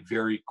is a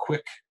very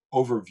quick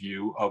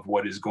overview of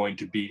what is going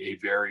to be a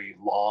very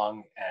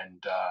long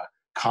and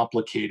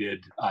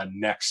complicated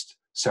next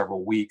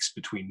several weeks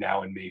between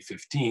now and May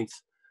 15th,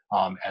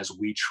 as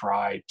we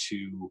try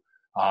to,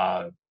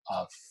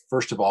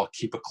 first of all,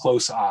 keep a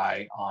close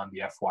eye on the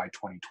FY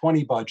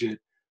 2020 budget,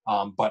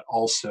 but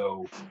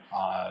also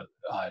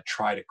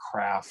try to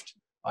craft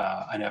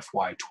an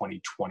FY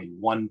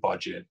 2021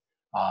 budget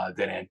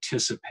that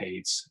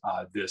anticipates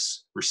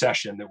this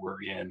recession that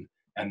we're in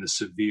and the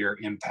severe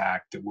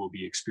impact that we'll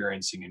be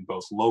experiencing in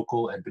both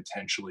local and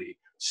potentially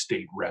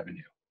state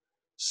revenue.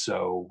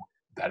 So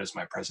that is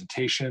my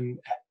presentation,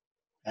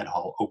 and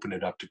I'll open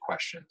it up to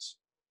questions.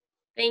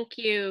 Thank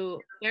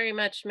you very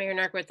much, Mayor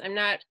Narkowitz. I'm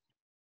not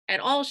at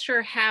all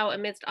sure how,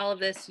 amidst all of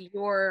this,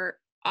 your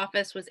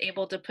office was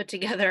able to put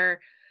together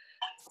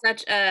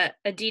such a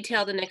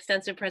detailed and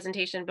extensive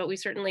presentation, but we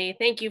certainly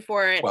thank you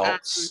for it. Well,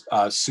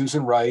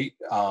 Susan Wright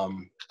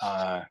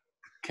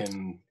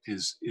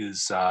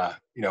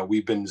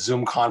we've been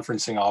Zoom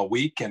conferencing all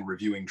week and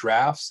reviewing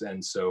drafts,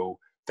 and so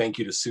thank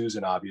you to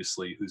Susan,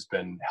 obviously, who's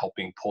been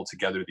helping pull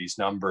together these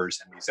numbers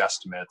and these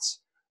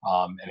estimates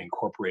and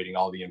incorporating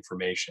all the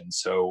information.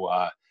 So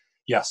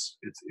yes,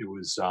 it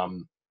was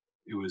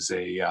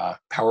a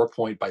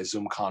PowerPoint by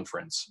Zoom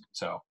conference.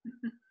 So.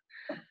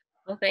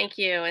 Well, thank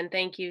you, and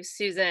thank you,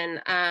 Susan.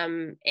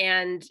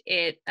 And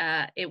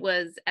it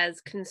was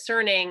as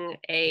concerning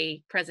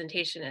a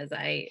presentation as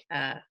I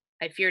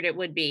feared it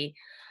would be.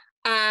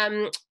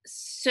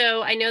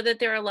 So I know that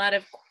there are a lot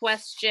of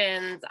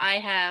questions. I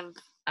have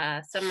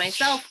some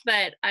myself,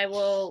 but I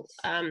will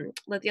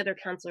let the other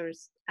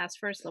counselors ask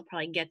first. They'll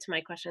probably get to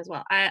my question as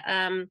well.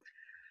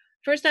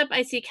 First up,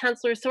 I see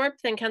Councilor Thorpe,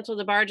 then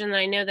Councilor Labarge, and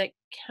I know that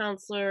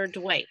Councilor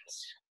Dwight.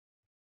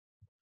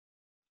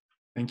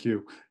 Thank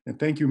you. And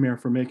thank you, Mayor,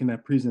 for making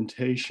that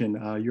presentation.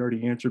 You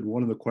already answered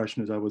one of the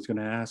questions I was going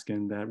to ask,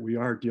 and that we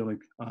are dealing,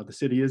 the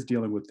city is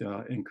dealing with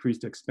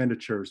increased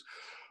expenditures.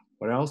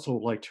 But I also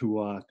like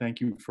to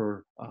thank you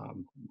for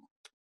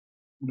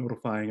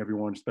notifying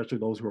everyone, especially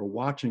those who are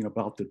watching,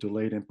 about the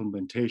delayed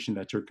implementation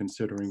that you're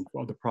considering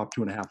for the Prop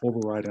 2.5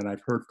 override. And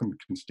I've heard from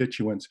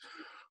constituents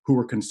who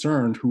were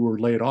concerned, who were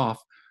laid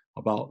off,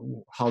 about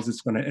how's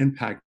this going to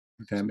impact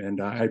them.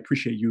 And I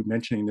appreciate you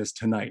mentioning this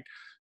tonight.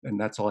 And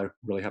that's all I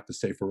really have to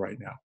say for right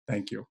now.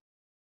 Thank you.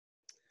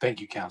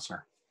 Thank you,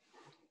 Councilor.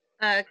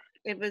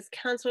 It was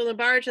Councilor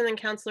Labarge and then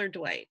Councilor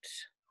Dwight.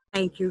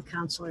 Thank you,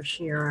 Councilor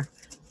Shearer.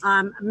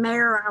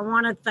 Mayor, I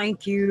want to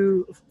thank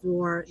you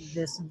for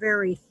this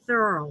very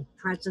thorough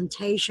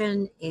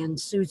presentation, and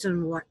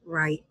Susan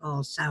Wright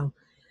also.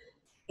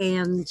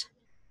 And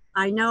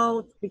I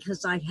know,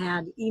 because I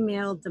had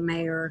emailed the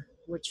mayor,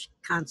 which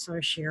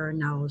Councilor Shearer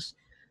knows,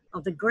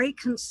 of the great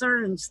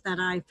concerns that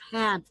I've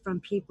had from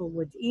people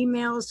with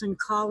emails and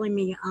calling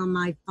me on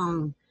my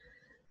phone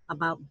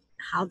about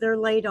how they're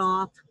laid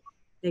off.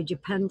 They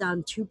depend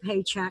on 2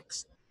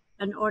 paychecks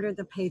in order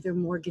to pay their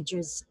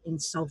mortgages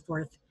and so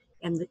forth,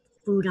 and the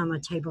food on the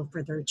table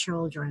for their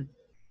children.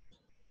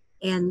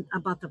 And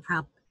about the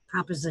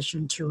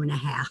Proposition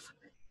 2.5.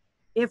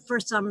 If for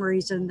some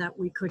reason that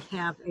we could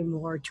have a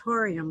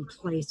moratorium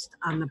placed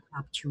on the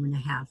Prop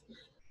 2.5.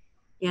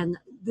 And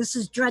this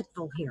is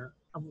dreadful here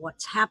of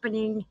what's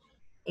happening,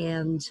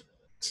 and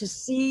to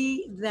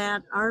see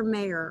that our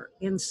mayor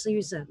and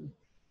Susan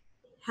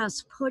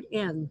has put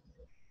in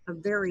a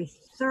very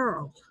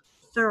thorough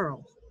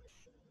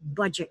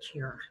budget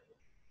here,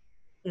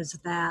 is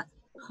that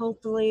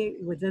hopefully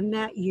within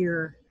that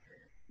year,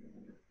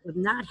 with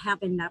not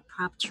having that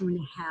Prop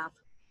 2.5,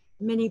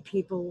 many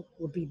people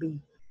will be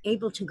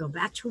able to go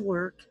back to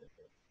work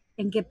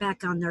and get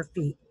back on their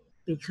feet,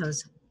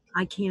 because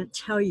I can't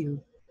tell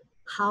you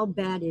how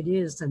bad it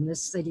is in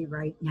this city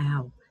right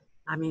now.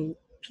 I mean,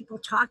 people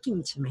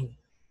talking to me,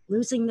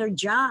 losing their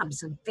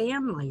jobs and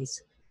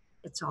families.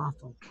 It's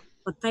awful.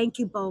 But thank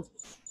you both,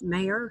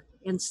 Mayor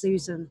and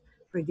Susan,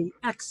 for the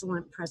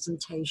excellent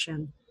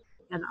presentation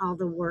and all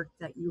the work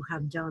that you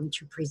have done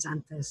to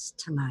present this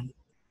tonight.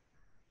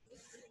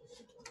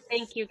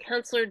 Thank you,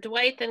 Councilor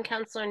Dwight, then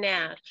Councilor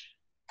Nash.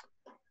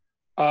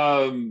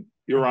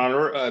 Your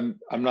Honor,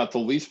 I'm not the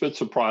least bit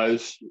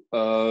surprised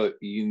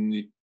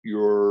in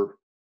your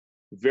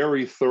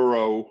very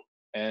thorough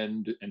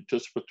and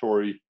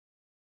anticipatory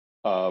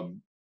the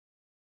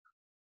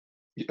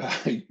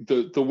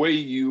way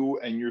you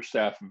and your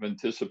staff have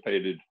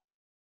anticipated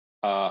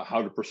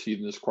how to proceed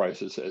in this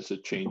crisis as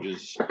it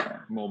changes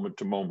moment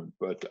to moment.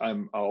 But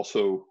I'm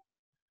also,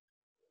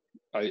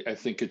 I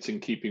think it's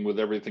in keeping with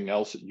everything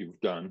else that you've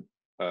done.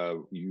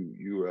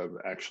 You have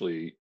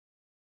actually,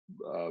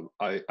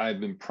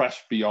 I'm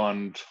impressed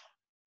beyond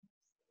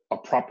a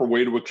proper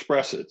way to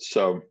express it.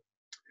 So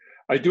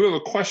I do have a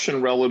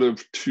question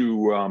relative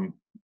to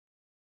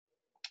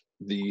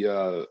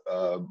the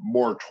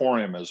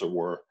moratorium, as it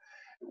were.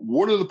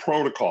 What are the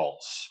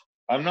protocols?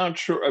 I'm not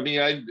sure. I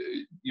mean,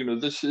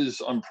 this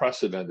is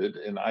unprecedented,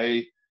 and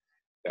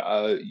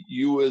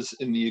you as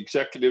in the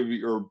executive,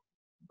 you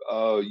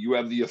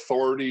have the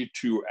authority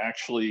to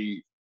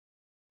actually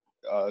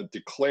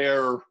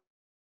declare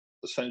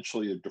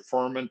essentially a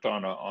deferment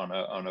on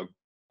a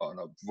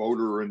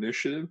voter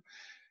initiative,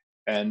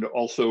 and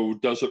also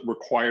does it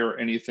require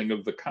anything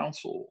of the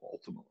council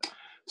ultimately?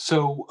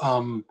 So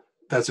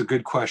that's a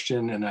good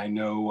question, and I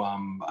know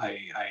I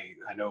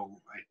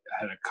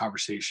had a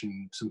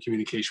conversation, some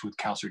communication with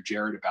Councilor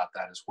Jarrett about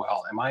that as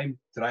well.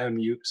 Did I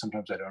unmute?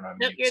 Sometimes I don't unmute.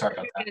 Nope, Sorry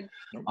about that.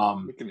 Nope,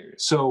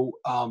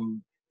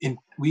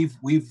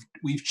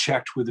 We've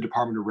checked with the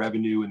Department of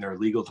Revenue and their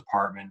legal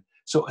department.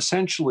 So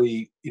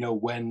essentially,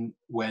 when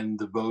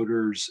the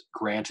voters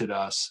granted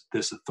us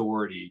this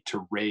authority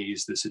to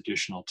raise this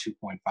additional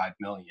 2.5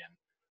 million,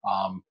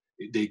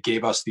 they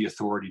gave us the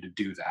authority to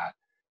do that.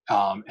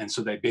 And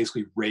so they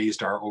basically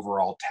raised our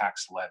overall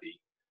tax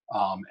levy.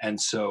 And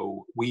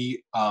so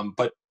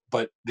but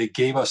they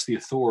gave us the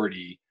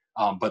authority,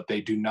 but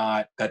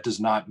that does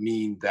not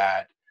mean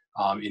that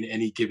in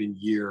any given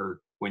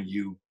year, when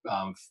you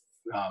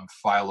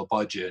file a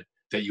budget,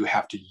 that you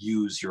have to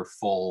use your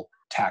full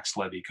tax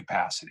levy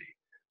capacity.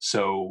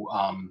 So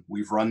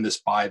we've run this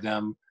by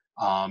them,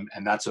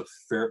 and that's a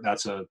sort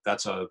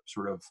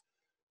of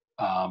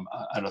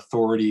an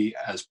authority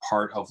as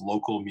part of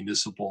local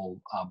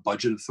municipal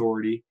budget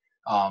authority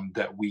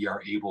that we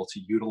are able to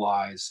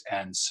utilize.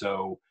 And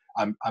so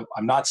I'm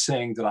not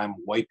saying that I'm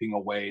wiping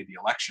away the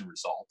election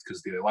result,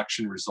 because the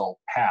election result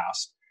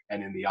passed,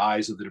 and in the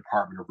eyes of the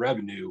Department of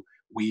Revenue,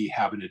 we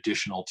have an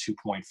additional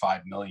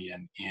 2.5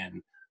 million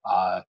in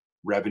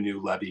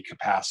revenue levy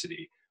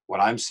capacity.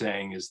 What I'm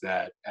saying is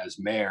that as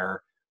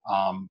mayor,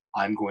 I'm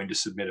going to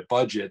submit a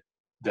budget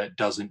that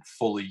doesn't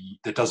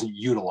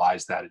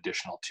utilize that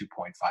additional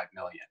 2.5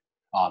 million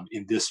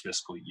in this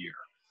fiscal year.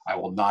 I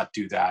will not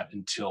do that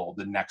until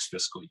the next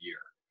fiscal year.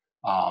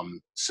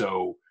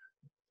 So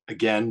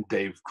again,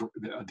 the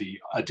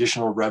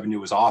additional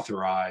revenue is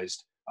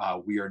authorized.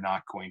 We're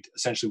not going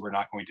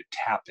to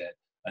tap it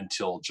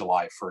until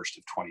July 1st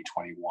of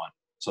 2021.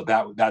 So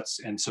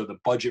so the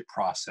budget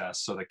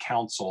process, so the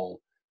council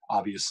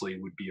obviously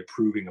would be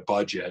approving a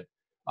budget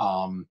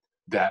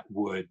that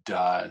would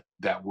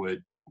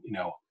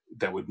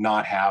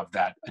not have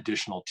that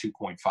additional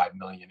 2.5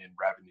 million in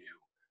revenue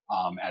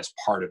as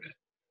part of it.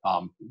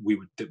 We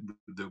would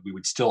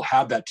still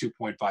have that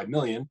 2.5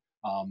 million.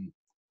 You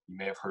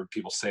may have heard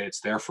people say it's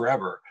there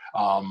forever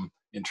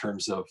in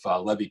terms of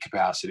levy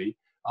capacity.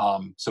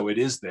 So it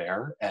is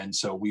there, and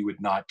so we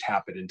would not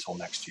tap it until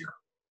next year.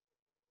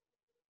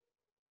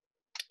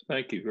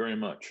 Thank you very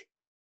much.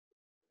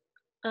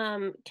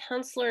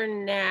 Councilor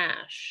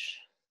Nash.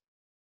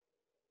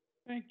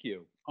 Thank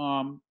you.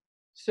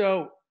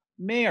 So,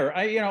 Mayor,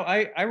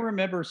 I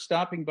remember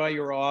stopping by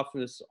your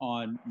office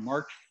on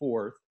March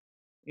 4th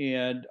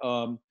and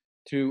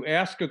to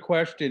ask a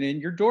question,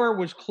 and your door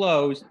was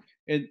closed,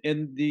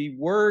 and the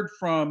word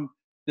from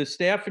the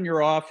staff in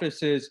your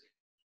office is,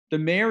 the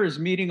mayor is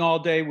meeting all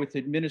day with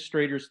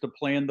administrators to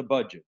plan the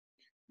budget.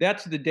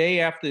 That's the day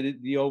after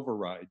the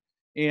override.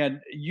 And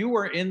you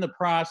were in the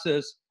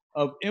process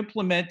of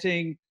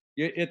implementing.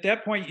 At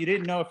that point, you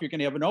didn't know if you're going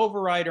to have an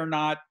override or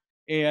not.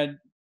 And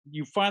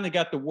you finally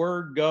got the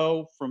word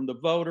go from the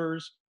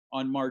voters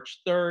on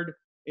March 3rd.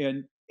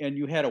 And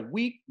you had a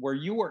week where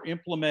you were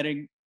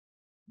implementing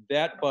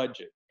that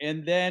budget.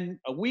 And then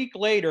a week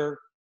later,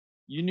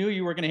 you knew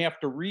you were going to have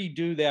to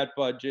redo that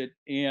budget.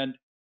 And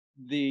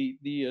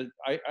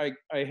I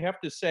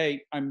have to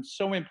say, I'm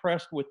so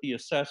impressed with the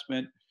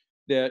assessment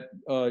that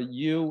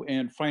you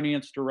and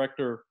Finance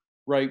Director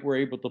Wright were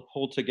able to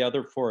pull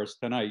together for us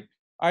tonight.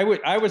 I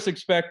was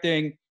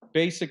expecting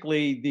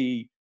basically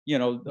the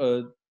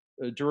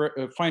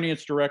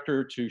Finance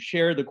Director to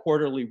share the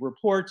quarterly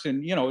reports,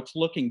 and it's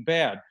looking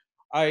bad.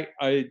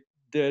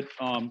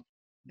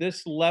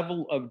 This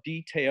level of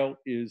detail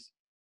is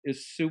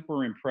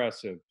super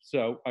impressive.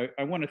 So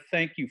I want to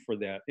thank you for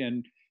that,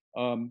 and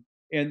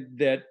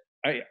that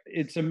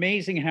it's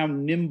amazing how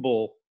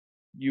nimble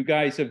you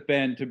guys have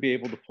been to be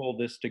able to pull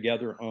this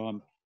together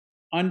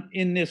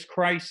in this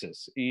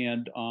crisis.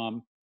 And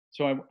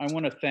so I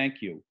want to thank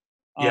you.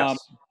 Yes.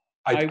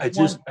 I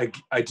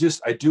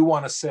do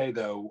want to say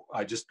though,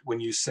 when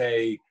you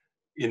say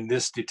in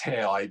this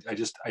detail,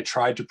 I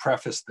tried to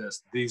preface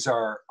this. These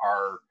are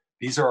our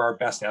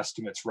best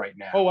estimates right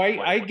now. Oh,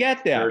 I get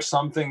that. There are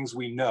some things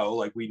we know,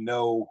 like we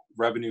know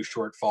revenue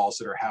shortfalls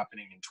that are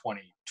happening in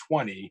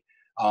 2020,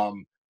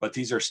 but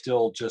these are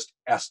still just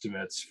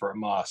estimates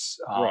from us.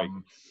 Right.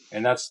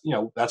 And that's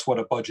what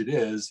a budget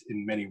is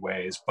in many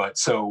ways. But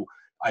so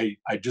I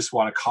just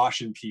want to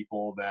caution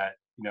people that,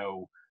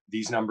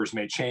 these numbers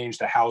may change.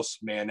 The House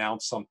may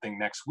announce something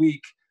next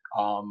week.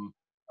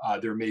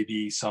 There may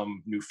be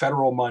some new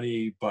federal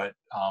money, but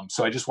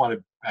so I just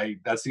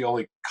that's the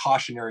only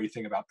cautionary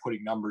thing about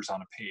putting numbers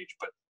on a page.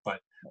 But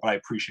but I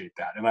appreciate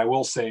that. And I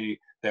will say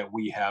that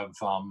we've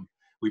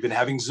been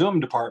having Zoom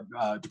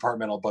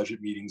departmental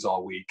budget meetings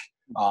all week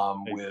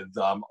with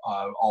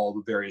all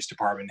the various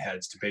department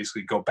heads to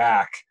basically go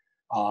back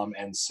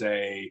and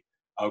say,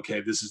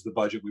 okay, this is the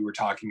budget we were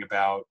talking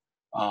about,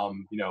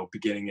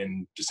 beginning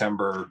in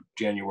December,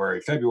 January,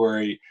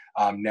 February.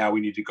 Now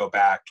we need to go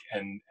back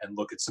and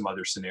look at some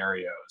other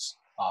scenarios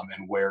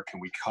and where can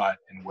we cut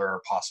and where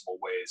are possible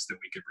ways that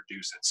we could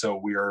reduce it.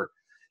 So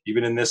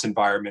even in this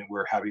environment,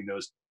 we're having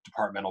those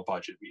departmental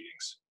budget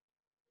meetings.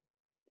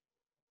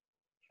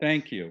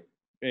 Thank you.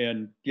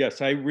 And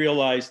yes, I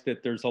realize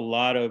that there's a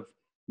lot of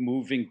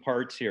moving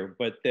parts here,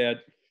 but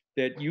that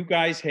you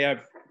guys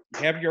have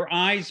your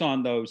eyes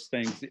on those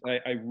things.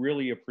 I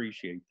really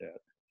appreciate that.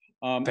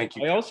 Thank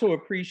you. I also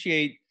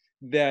appreciate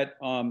that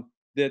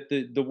that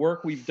the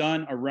work we've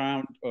done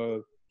around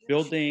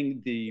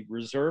building the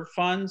reserve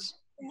funds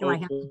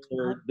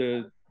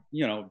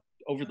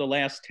over the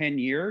last 10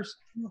 years,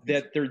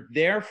 that they're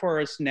there for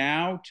us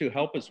now to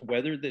help us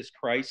weather this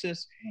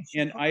crisis.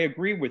 And I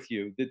agree with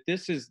you that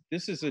this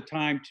is a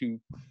time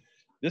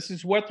this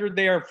is what they're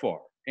there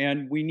for.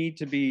 And we need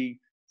to be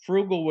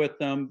frugal with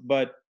them,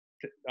 but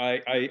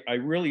I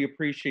really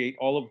appreciate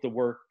all of the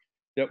work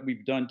that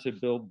we've done to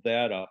build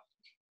that up.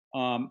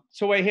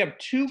 So I have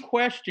two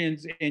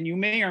questions, and you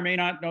may or may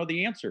not know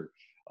the answer.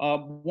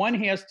 One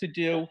has to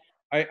do,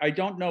 I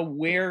don't know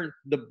where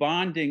the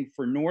bonding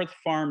for North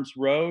Farms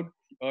Road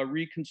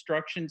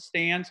reconstruction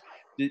stands.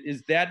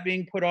 Is that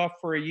being put off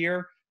for a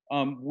year?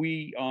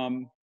 We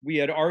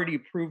had already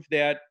approved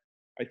that,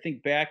 I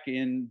think, back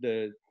in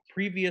the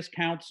previous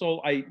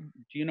council. Do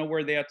you know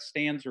where that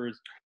stands, or is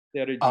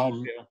that a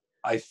detail?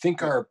 I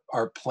think our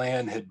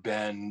plan had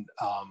been,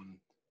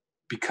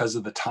 because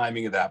of the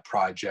timing of that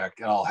project,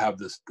 and I'll have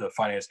the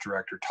finance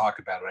director talk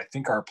about it. I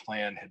think our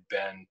plan had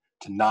been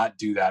to not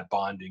do that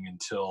bonding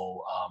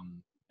until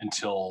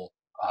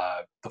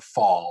the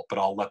fall, but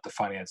I'll let the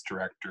finance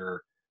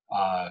director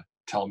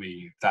tell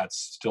me if that's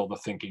still the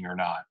thinking or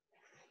not.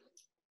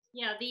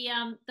 Yeah, the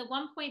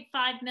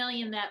 1.5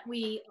 million that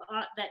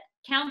that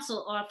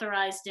council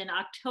authorized in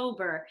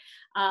October,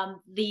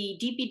 the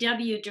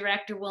DPW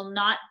director will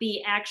not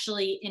be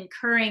actually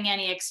incurring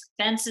any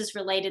expenses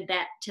related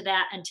to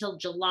that until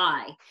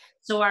July.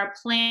 So our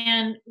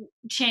plan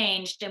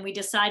changed, and we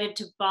decided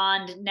to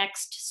bond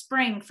next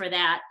spring for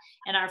that.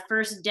 And our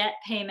first debt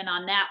payment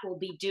on that will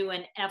be due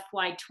in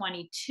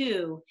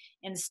FY22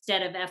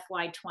 instead of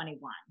FY21.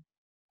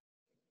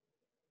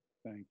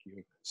 Thank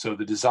you. So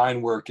the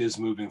design work is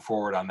moving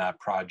forward on that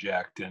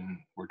project, and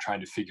we're trying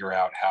to figure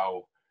out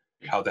how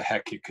the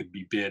heck it could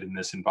be bid in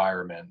this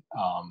environment.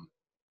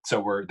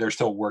 So they're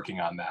still working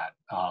on that.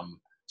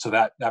 So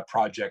that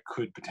project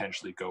could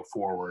potentially go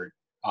forward,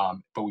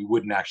 but we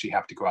wouldn't actually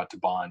have to go out to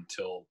bond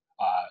till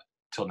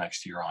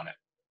next year on it.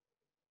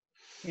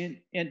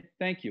 And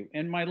thank you.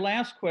 And my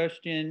last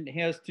question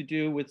has to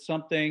do with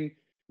something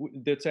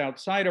that's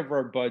outside of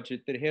our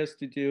budget, that has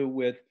to do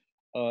with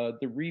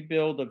the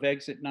rebuild of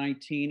exit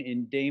 19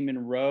 in Damon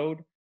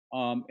Road,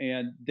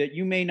 and that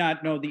you may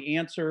not know the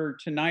answer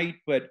tonight,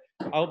 but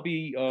I'll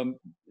be,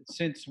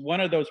 since one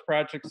of those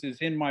projects is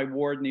in my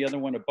ward and the other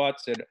one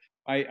abuts it,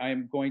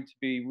 I'm going to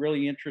be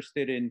really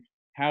interested in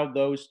how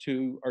those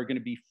two are going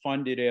to be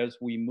funded as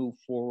we move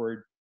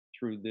forward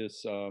through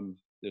this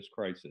this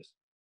crisis.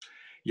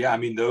 Yeah, I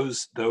mean,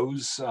 those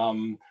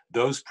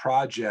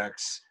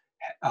projects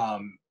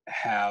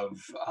have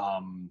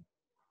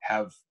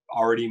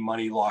already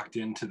money locked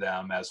into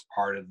them as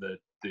part of the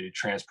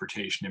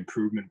transportation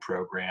improvement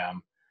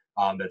program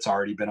that's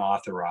already been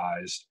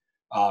authorized.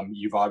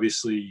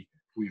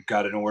 We've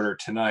got an order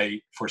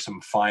tonight for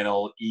some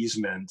final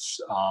easements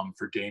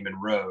for Damon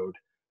Road.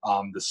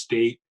 The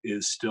state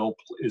is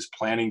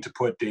planning to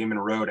put Damon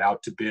Road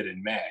out to bid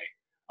in May,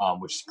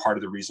 which is part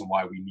of the reason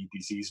why we need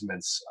these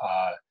easements,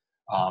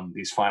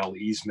 these final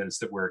easements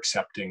that we're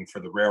accepting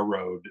for the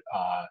railroad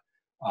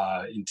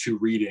in 2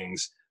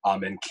 readings.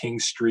 And King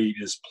Street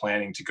is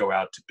planning to go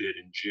out to bid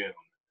in June.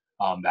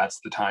 That's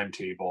the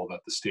timetable that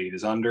the state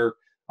is under.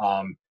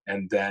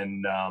 And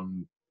then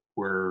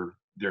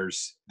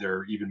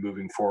they're even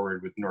moving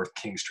forward with North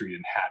King Street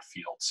and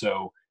Hatfield.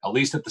 So at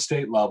least at the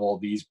state level,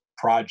 these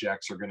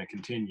projects are going to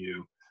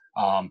continue.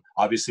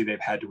 Obviously, they've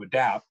had to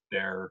adapt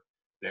their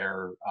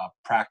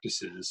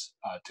practices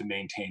to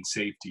maintain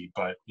safety,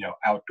 but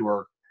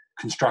outdoor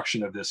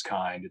construction of this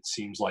kind, it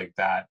seems like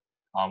that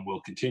will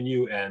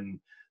continue, and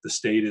the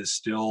state is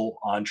still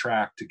on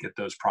track to get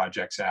those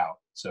projects out.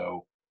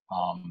 So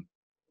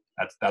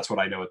that's what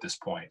I know at this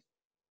point.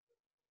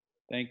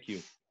 Thank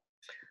you.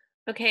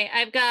 Okay,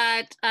 I've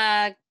got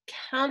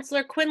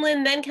Councillor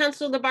Quinlan, then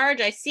Councillor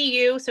Labarge. I see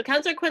you. So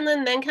Councillor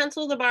Quinlan, then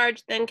Councillor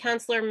Labarge, then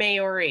Councillor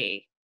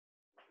Maori.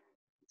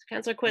 So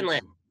Councillor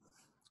Quinlan.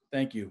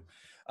 Thank you.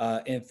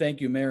 And thank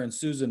you, Mayor and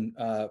Susan,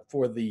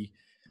 for the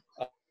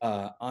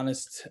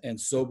honest and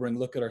sobering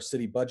look at our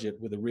city budget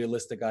with a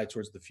realistic eye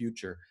towards the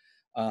future.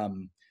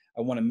 I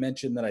want to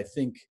mention that I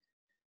think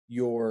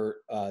your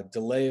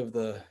delay of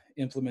the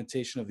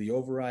implementation of the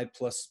override,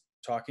 plus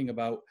talking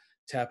about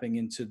tapping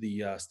into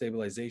the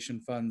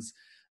stabilization funds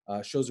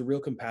shows a real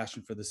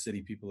compassion for the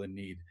city people in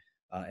need.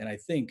 And I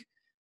think,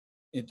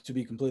 to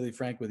be completely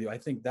frank with you, I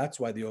think that's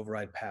why the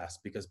override passed,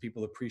 because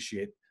people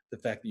appreciate the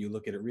fact that you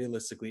look at it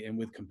realistically and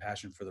with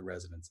compassion for the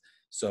residents.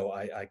 So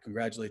I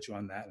congratulate you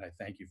on that, and I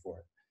thank you for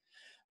it.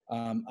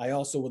 I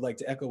also would like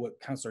to echo what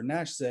Councilor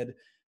Nash said,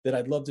 that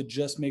I'd love to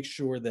just make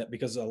sure that,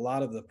 because a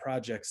lot of the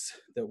projects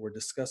that we're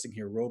discussing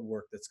here, road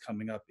work that's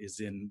coming up, is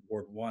in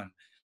Ward 1.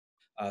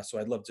 So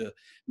I'd love to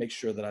make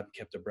sure that I'm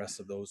kept abreast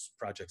of those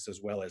projects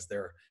as well, as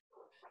they're,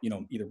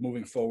 either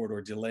moving forward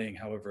or delaying,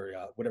 however,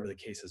 whatever the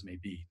cases may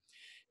be.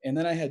 And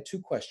then I had two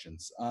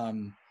questions.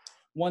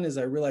 One is,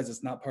 I realize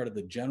it's not part of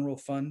the general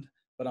fund,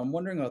 but I'm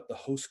wondering about the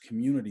host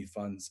community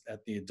funds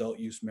at the adult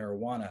use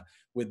marijuana.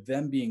 With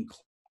them being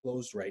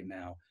closed right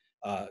now,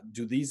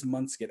 do these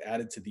months get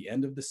added to the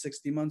end of the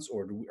 60 months,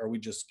 or are we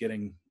just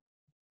getting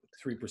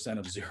 3%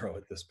 of zero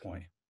at this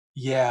point?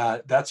 Yeah,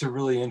 that's a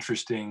really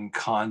interesting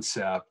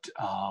concept.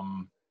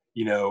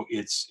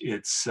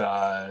 It's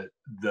the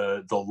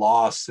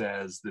law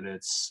says that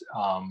it's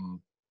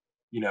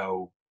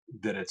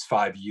that it's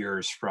 5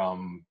 years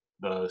from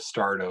the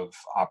start of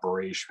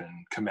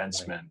operation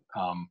commencement.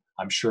 Right.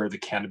 I'm sure the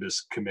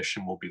Cannabis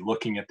Commission will be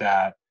looking at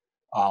that.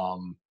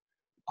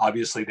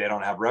 Obviously, they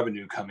don't have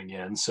revenue coming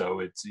in,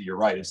 so you're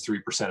right, it's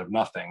 3% of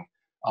nothing.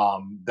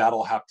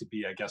 That'll have to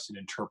be, I guess, an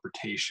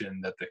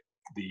interpretation that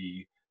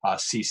the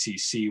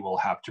CCC will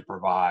have to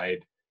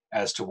provide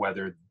as to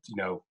whether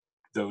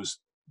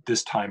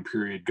this time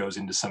period goes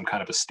into some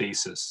kind of a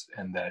stasis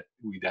and that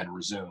we then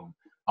resume.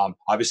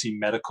 Obviously,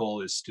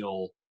 medical is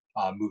still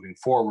moving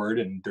forward,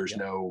 and there's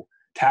no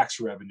tax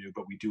revenue,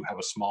 but we do have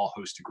a small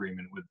host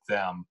agreement with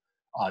them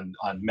on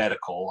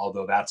medical,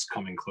 although that's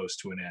coming close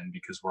to an end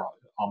because we're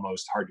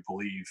almost, hard to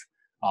believe,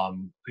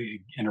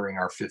 entering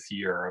our 5th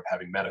year of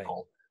having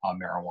medical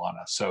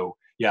marijuana. So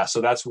yeah,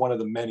 so that's one of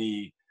the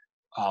many,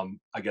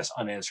 I guess,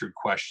 unanswered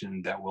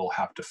questions that we'll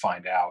have to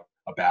find out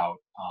about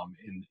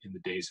in the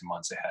days and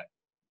months ahead.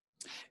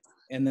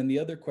 And then the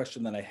other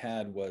question that I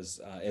had was,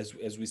 as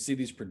we see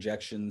these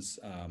projections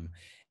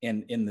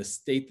and in the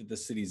state that the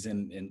city's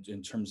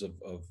in terms of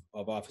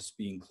office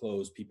being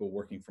closed, people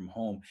working from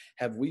home,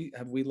 have we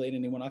laid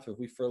anyone off? Have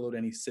we furloughed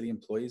any city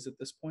employees at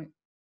this point?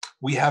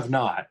 We have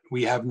not.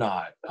 We have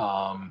not.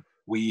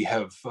 We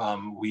have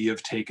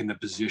taken the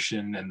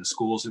position, and the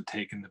schools have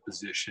taken the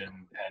position,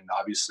 and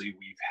obviously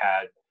we've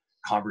had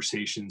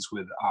conversations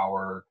with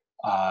our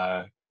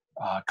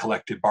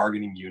collective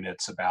bargaining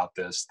units about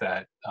this.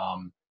 That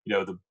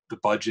the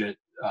budget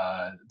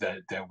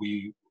that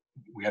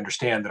we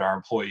understand that our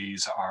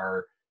employees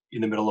are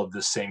in the middle of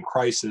the same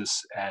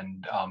crisis,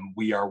 and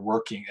we are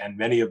working, and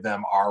many of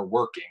them are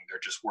working. They're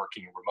just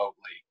working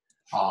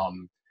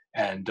remotely,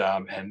 and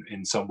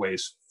in some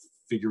ways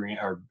figuring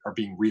are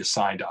being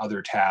reassigned to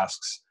other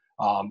tasks,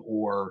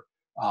 or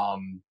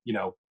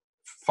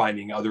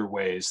finding other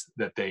ways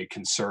that they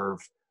can serve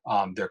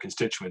their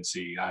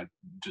constituency. I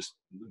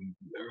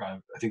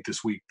think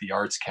this week the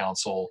Arts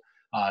Council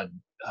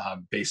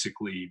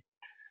basically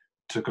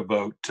took a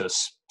vote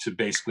to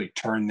basically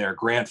turn their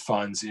grant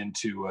funds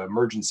into an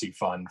emergency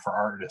fund for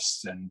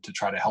artists and to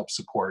try to help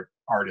support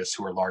artists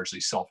who are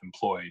largely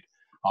self-employed.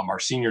 Our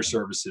senior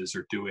services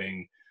are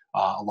doing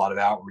a lot of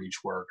outreach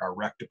work. Our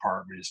rec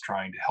department is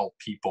trying to help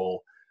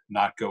people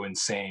not go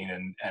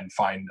insane and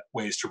find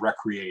ways to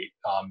recreate,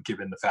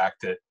 given the fact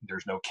that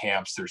there's no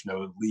camps, there's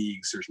no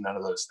leagues, there's none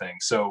of those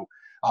things. So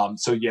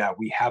yeah,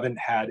 we haven't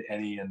had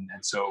any, and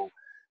so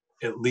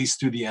at least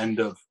through the end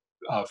of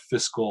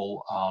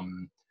fiscal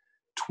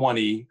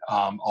 20,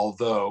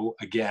 although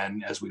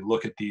again, as we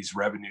look at these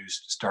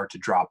revenues start to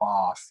drop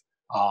off,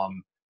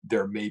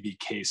 there may be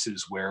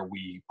cases where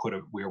we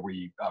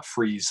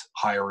freeze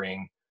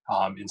hiring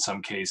in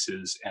some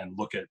cases and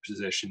look at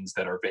positions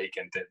that are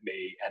vacant that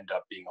may end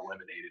up being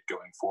eliminated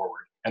going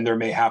forward. And there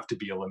may have to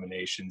be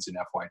eliminations in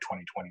FY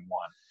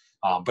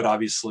 2021. But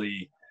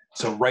obviously,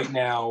 so right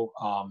now,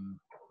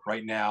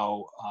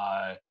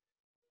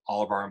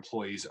 all of our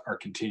employees are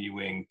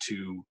continuing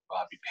to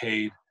be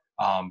paid,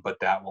 but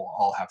that will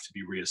all have to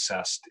be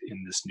reassessed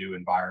in this new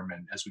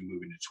environment as we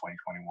move into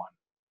 2021.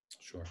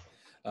 Sure.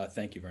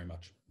 Thank you very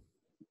much.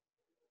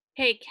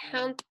 Hey,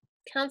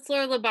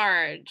 Councilor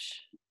Labarge.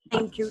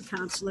 Thank you,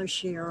 Councilor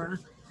Shira.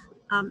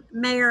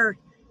 Mayor,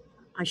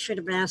 I should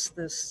have asked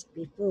this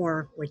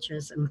before, which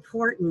is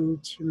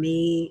important to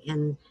me,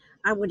 and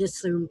I would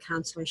assume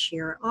Councilor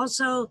Shira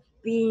also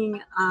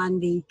being on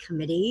the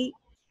committee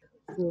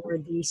for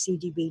the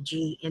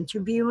CDBG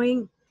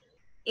interviewing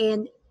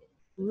and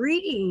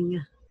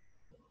reading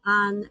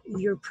on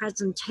your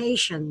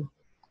presentation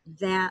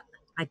that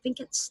I think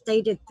it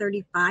stated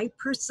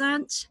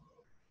 35%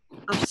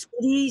 of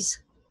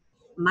cities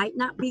might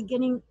not be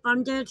getting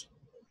funded.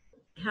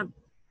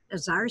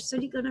 Is our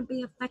city going to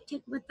be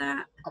affected with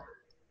that?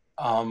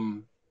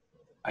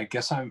 I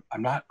guess I'm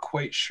not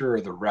quite sure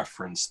of the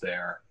reference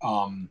there.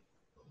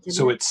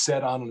 So it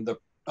said on the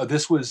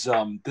this was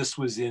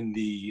in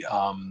the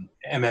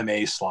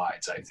MMA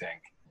slides, I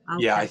think.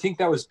 Okay. Yeah, I think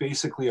that was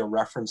basically a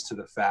reference to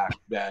the fact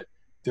that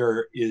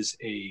there's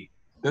a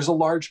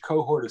large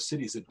cohort of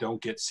cities that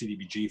don't get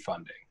CDBG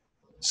funding.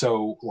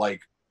 So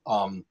like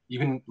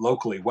even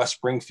locally, West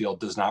Springfield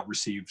does not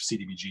receive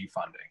CDBG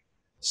funding.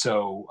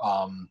 So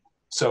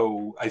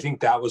so I think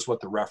that was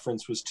what the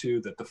reference was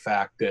to, that the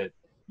fact that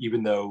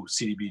even though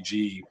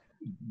CDBG,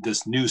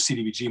 this new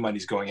CDBG money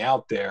is going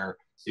out there,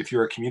 if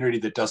you're a community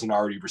that doesn't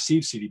already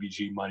receive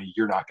CDBG money,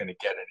 you're not going to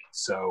get any.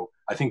 So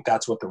I think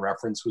that's what the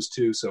reference was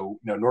to. So,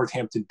 you know,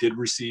 Northampton did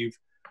receive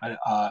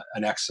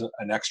an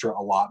extra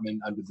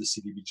allotment under the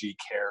CDBG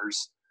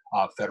CARES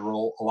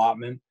federal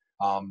allotment.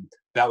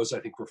 That was, I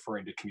think,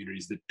 referring to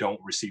communities that don't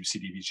receive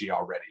CDBG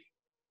already.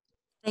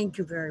 Thank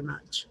you very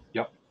much.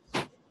 Yep.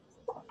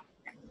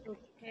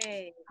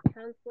 Okay,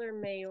 Councilor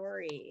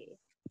Maori.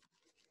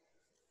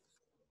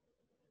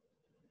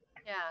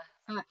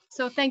 Yeah.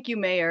 So thank you,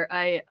 Mayor.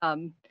 I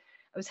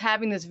was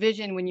having this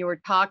vision when you were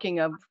talking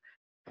of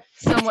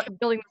someone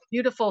building a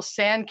beautiful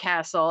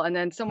sandcastle and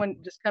then someone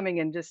just coming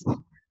and just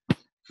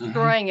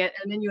destroying it,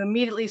 and then you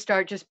immediately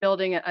start just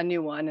building a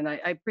new one. And I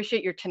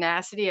appreciate your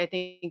tenacity. I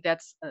think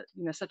that's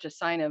you know, such a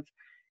sign of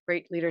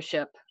great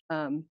leadership.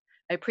 I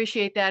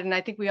appreciate that, and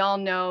I think we all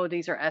know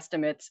these are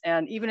estimates,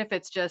 and even if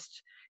it's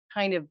just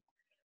kind of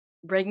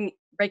breaking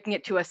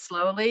it to us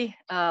slowly,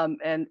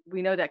 and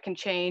we know that can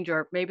change,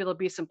 or maybe there'll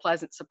be some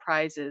pleasant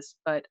surprises,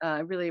 but I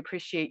really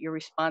appreciate your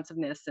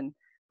responsiveness and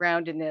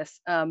groundedness.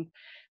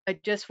 I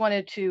just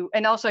wanted to,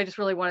 and also I just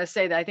really want to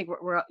say that I think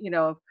we're you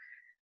know,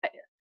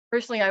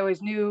 personally, I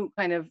always knew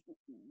kind of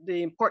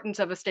the importance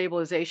of a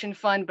stabilization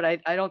fund, but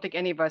I don't think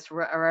any of us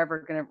are ever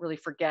going to really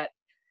forget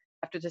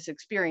after this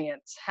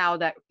experience how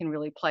that can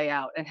really play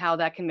out and how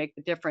that can make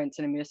the difference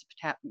in a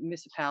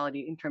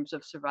municipality in terms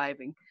of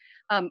surviving.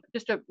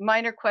 Just a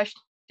minor question.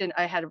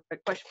 I had a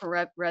question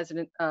for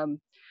resident. I'm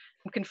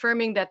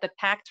confirming that the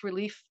tax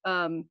relief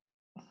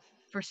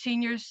for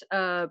seniors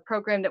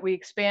program that we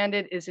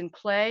expanded is in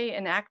play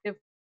and active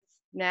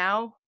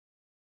now.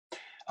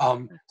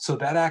 So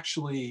that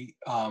actually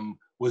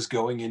was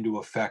going into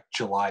effect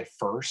July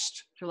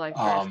 1st. July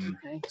 1st,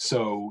 okay.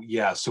 So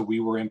yeah, so we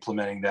were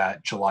implementing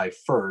that July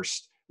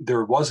 1st.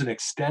 There was an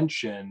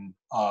extension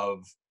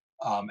of,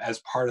 as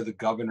part of the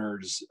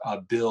governor's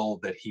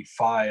bill that he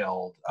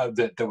filed,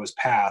 that was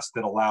passed,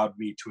 that allowed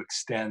me to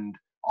extend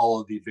all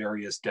of the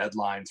various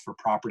deadlines for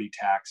property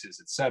taxes,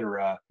 et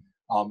cetera.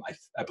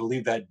 I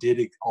believe that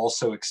did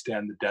also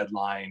extend the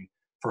deadline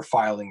for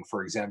filing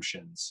for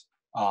exemptions.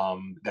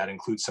 That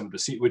includes some of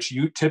the which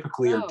you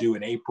typically are due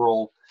in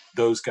April.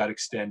 Those got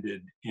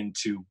extended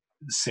into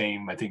the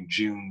same, I think,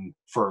 June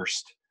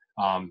 1st.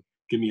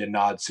 Give me a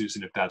nod,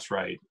 Susan, if that's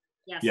right.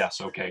 Yes.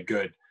 Yes. Okay,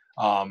 good.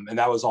 And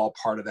that was all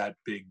part of that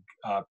big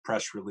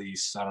press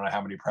release. I don't know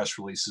how many press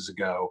releases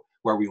ago,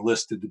 where we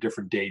listed the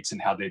different dates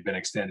and how they've been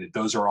extended.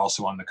 Those are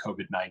also on the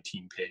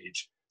COVID-19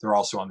 page. They're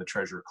also on the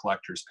Treasurer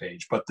Collector's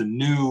page. But the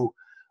new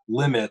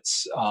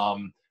limits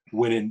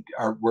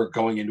we're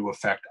going into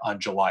effect on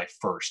July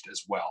 1st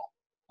as well.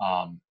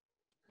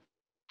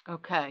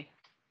 Okay.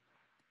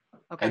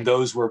 Okay. And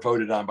those were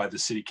voted on by the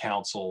City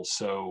Council,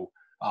 so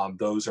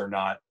those are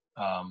not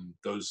are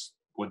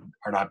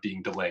not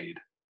being delayed.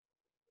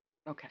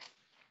 Okay.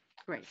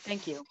 Great.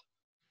 Thank you.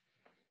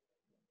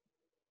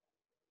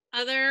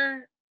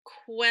 Other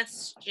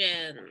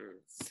questions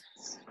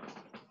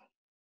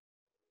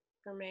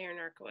for Mayor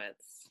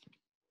Narkowitz?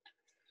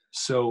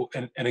 So,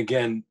 and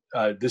again,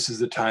 this is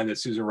the time that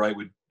Susan Wright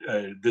would,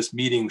 this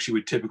meeting, she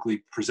would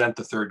typically present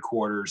the third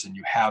quarters and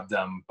you have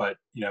them, but,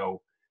 you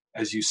know,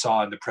 as you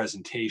saw in the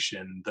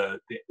presentation, the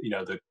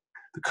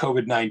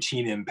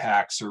COVID-19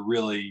 impacts are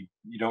really,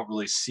 you don't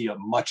really see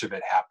much of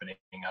it happening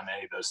on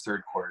any of those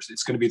third quarters.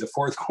 It's going to be the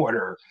fourth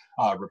quarter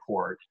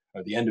report,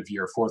 or the end of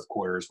year fourth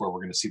quarter is where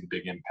we're going to see the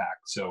big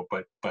impact. So,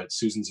 but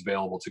Susan's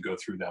available to go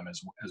through them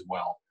as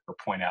well, or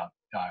point out,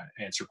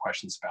 answer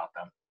questions about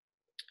them.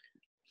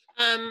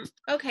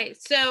 Okay,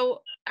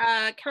 so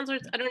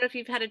counselors, I don't know if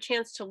you've had a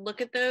chance to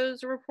look at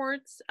those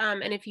reports,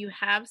 and if you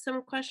have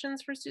some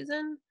questions for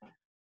Susan.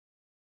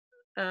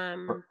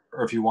 Or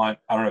if you want,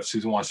 I don't know if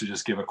Susan wants to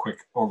just give a quick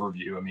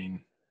overview. I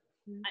mean,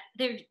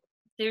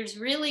 there's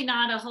really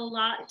not a whole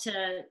lot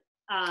to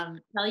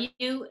tell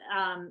you.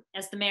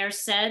 As the mayor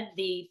said,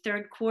 the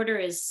third quarter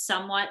is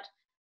somewhat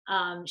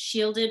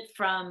shielded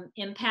from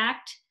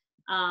impact,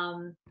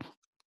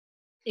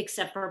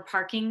 except for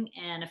parking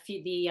and a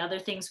few the other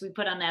things we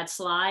put on that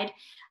slide.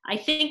 I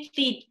think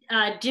the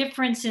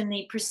difference in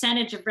the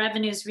percentage of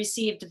revenues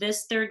received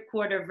this third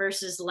quarter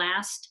versus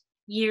last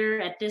year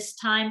at this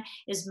time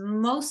is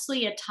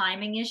mostly a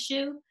timing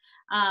issue.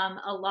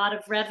 A lot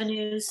of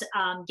revenues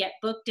get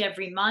booked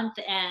every month,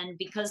 and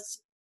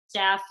because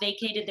staff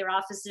vacated their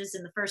offices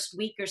in the first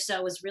week or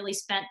so, was really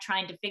spent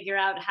trying to figure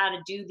out how to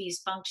do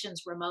these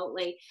functions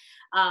remotely.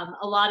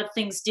 A lot of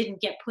things didn't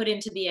get put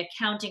into the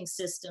accounting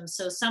system.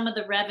 So some of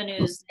the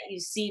revenues that you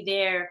see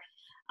there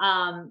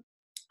are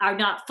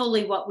not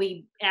fully what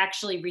we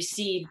actually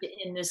received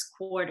in this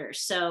quarter.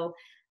 So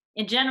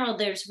in general,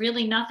 there's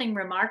really nothing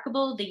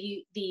remarkable.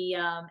 The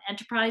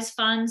enterprise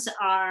funds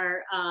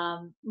are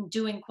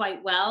doing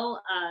quite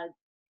well.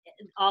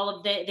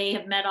 they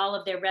have met all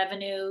of their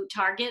revenue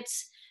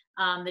targets.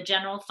 The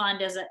general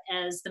fund, as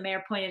the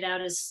mayor pointed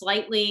out, is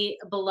slightly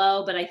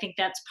below, but I think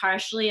that's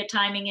partially a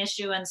timing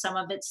issue, and some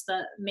of it's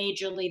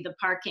majorly the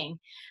parking,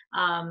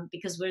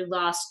 because we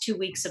lost 2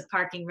 weeks of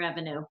parking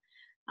revenue.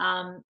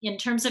 In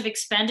terms of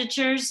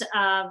expenditures,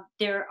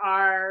 there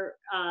are,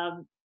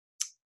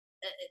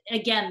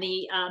 again,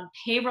 the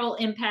payroll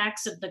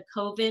impacts of the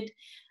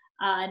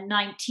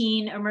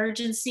COVID-19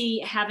 emergency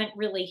haven't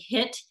really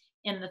hit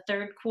in the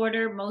third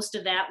quarter. Most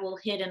of that will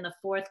hit in the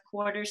fourth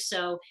quarter.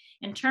 So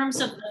in terms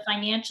of the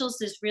financials,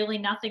 there's really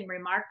nothing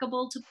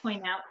remarkable to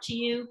point out to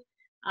you.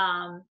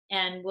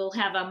 And we'll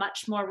have a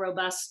much more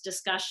robust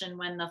discussion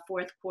when the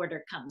fourth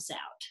quarter comes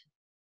out.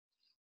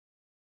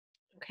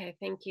 Okay,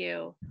 thank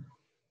you.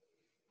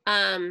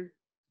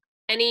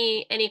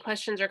 Any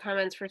questions or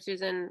comments for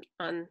Susan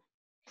on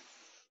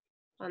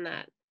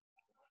that?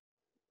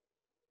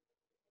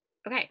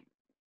 Okay,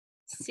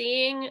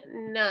 seeing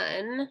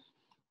none.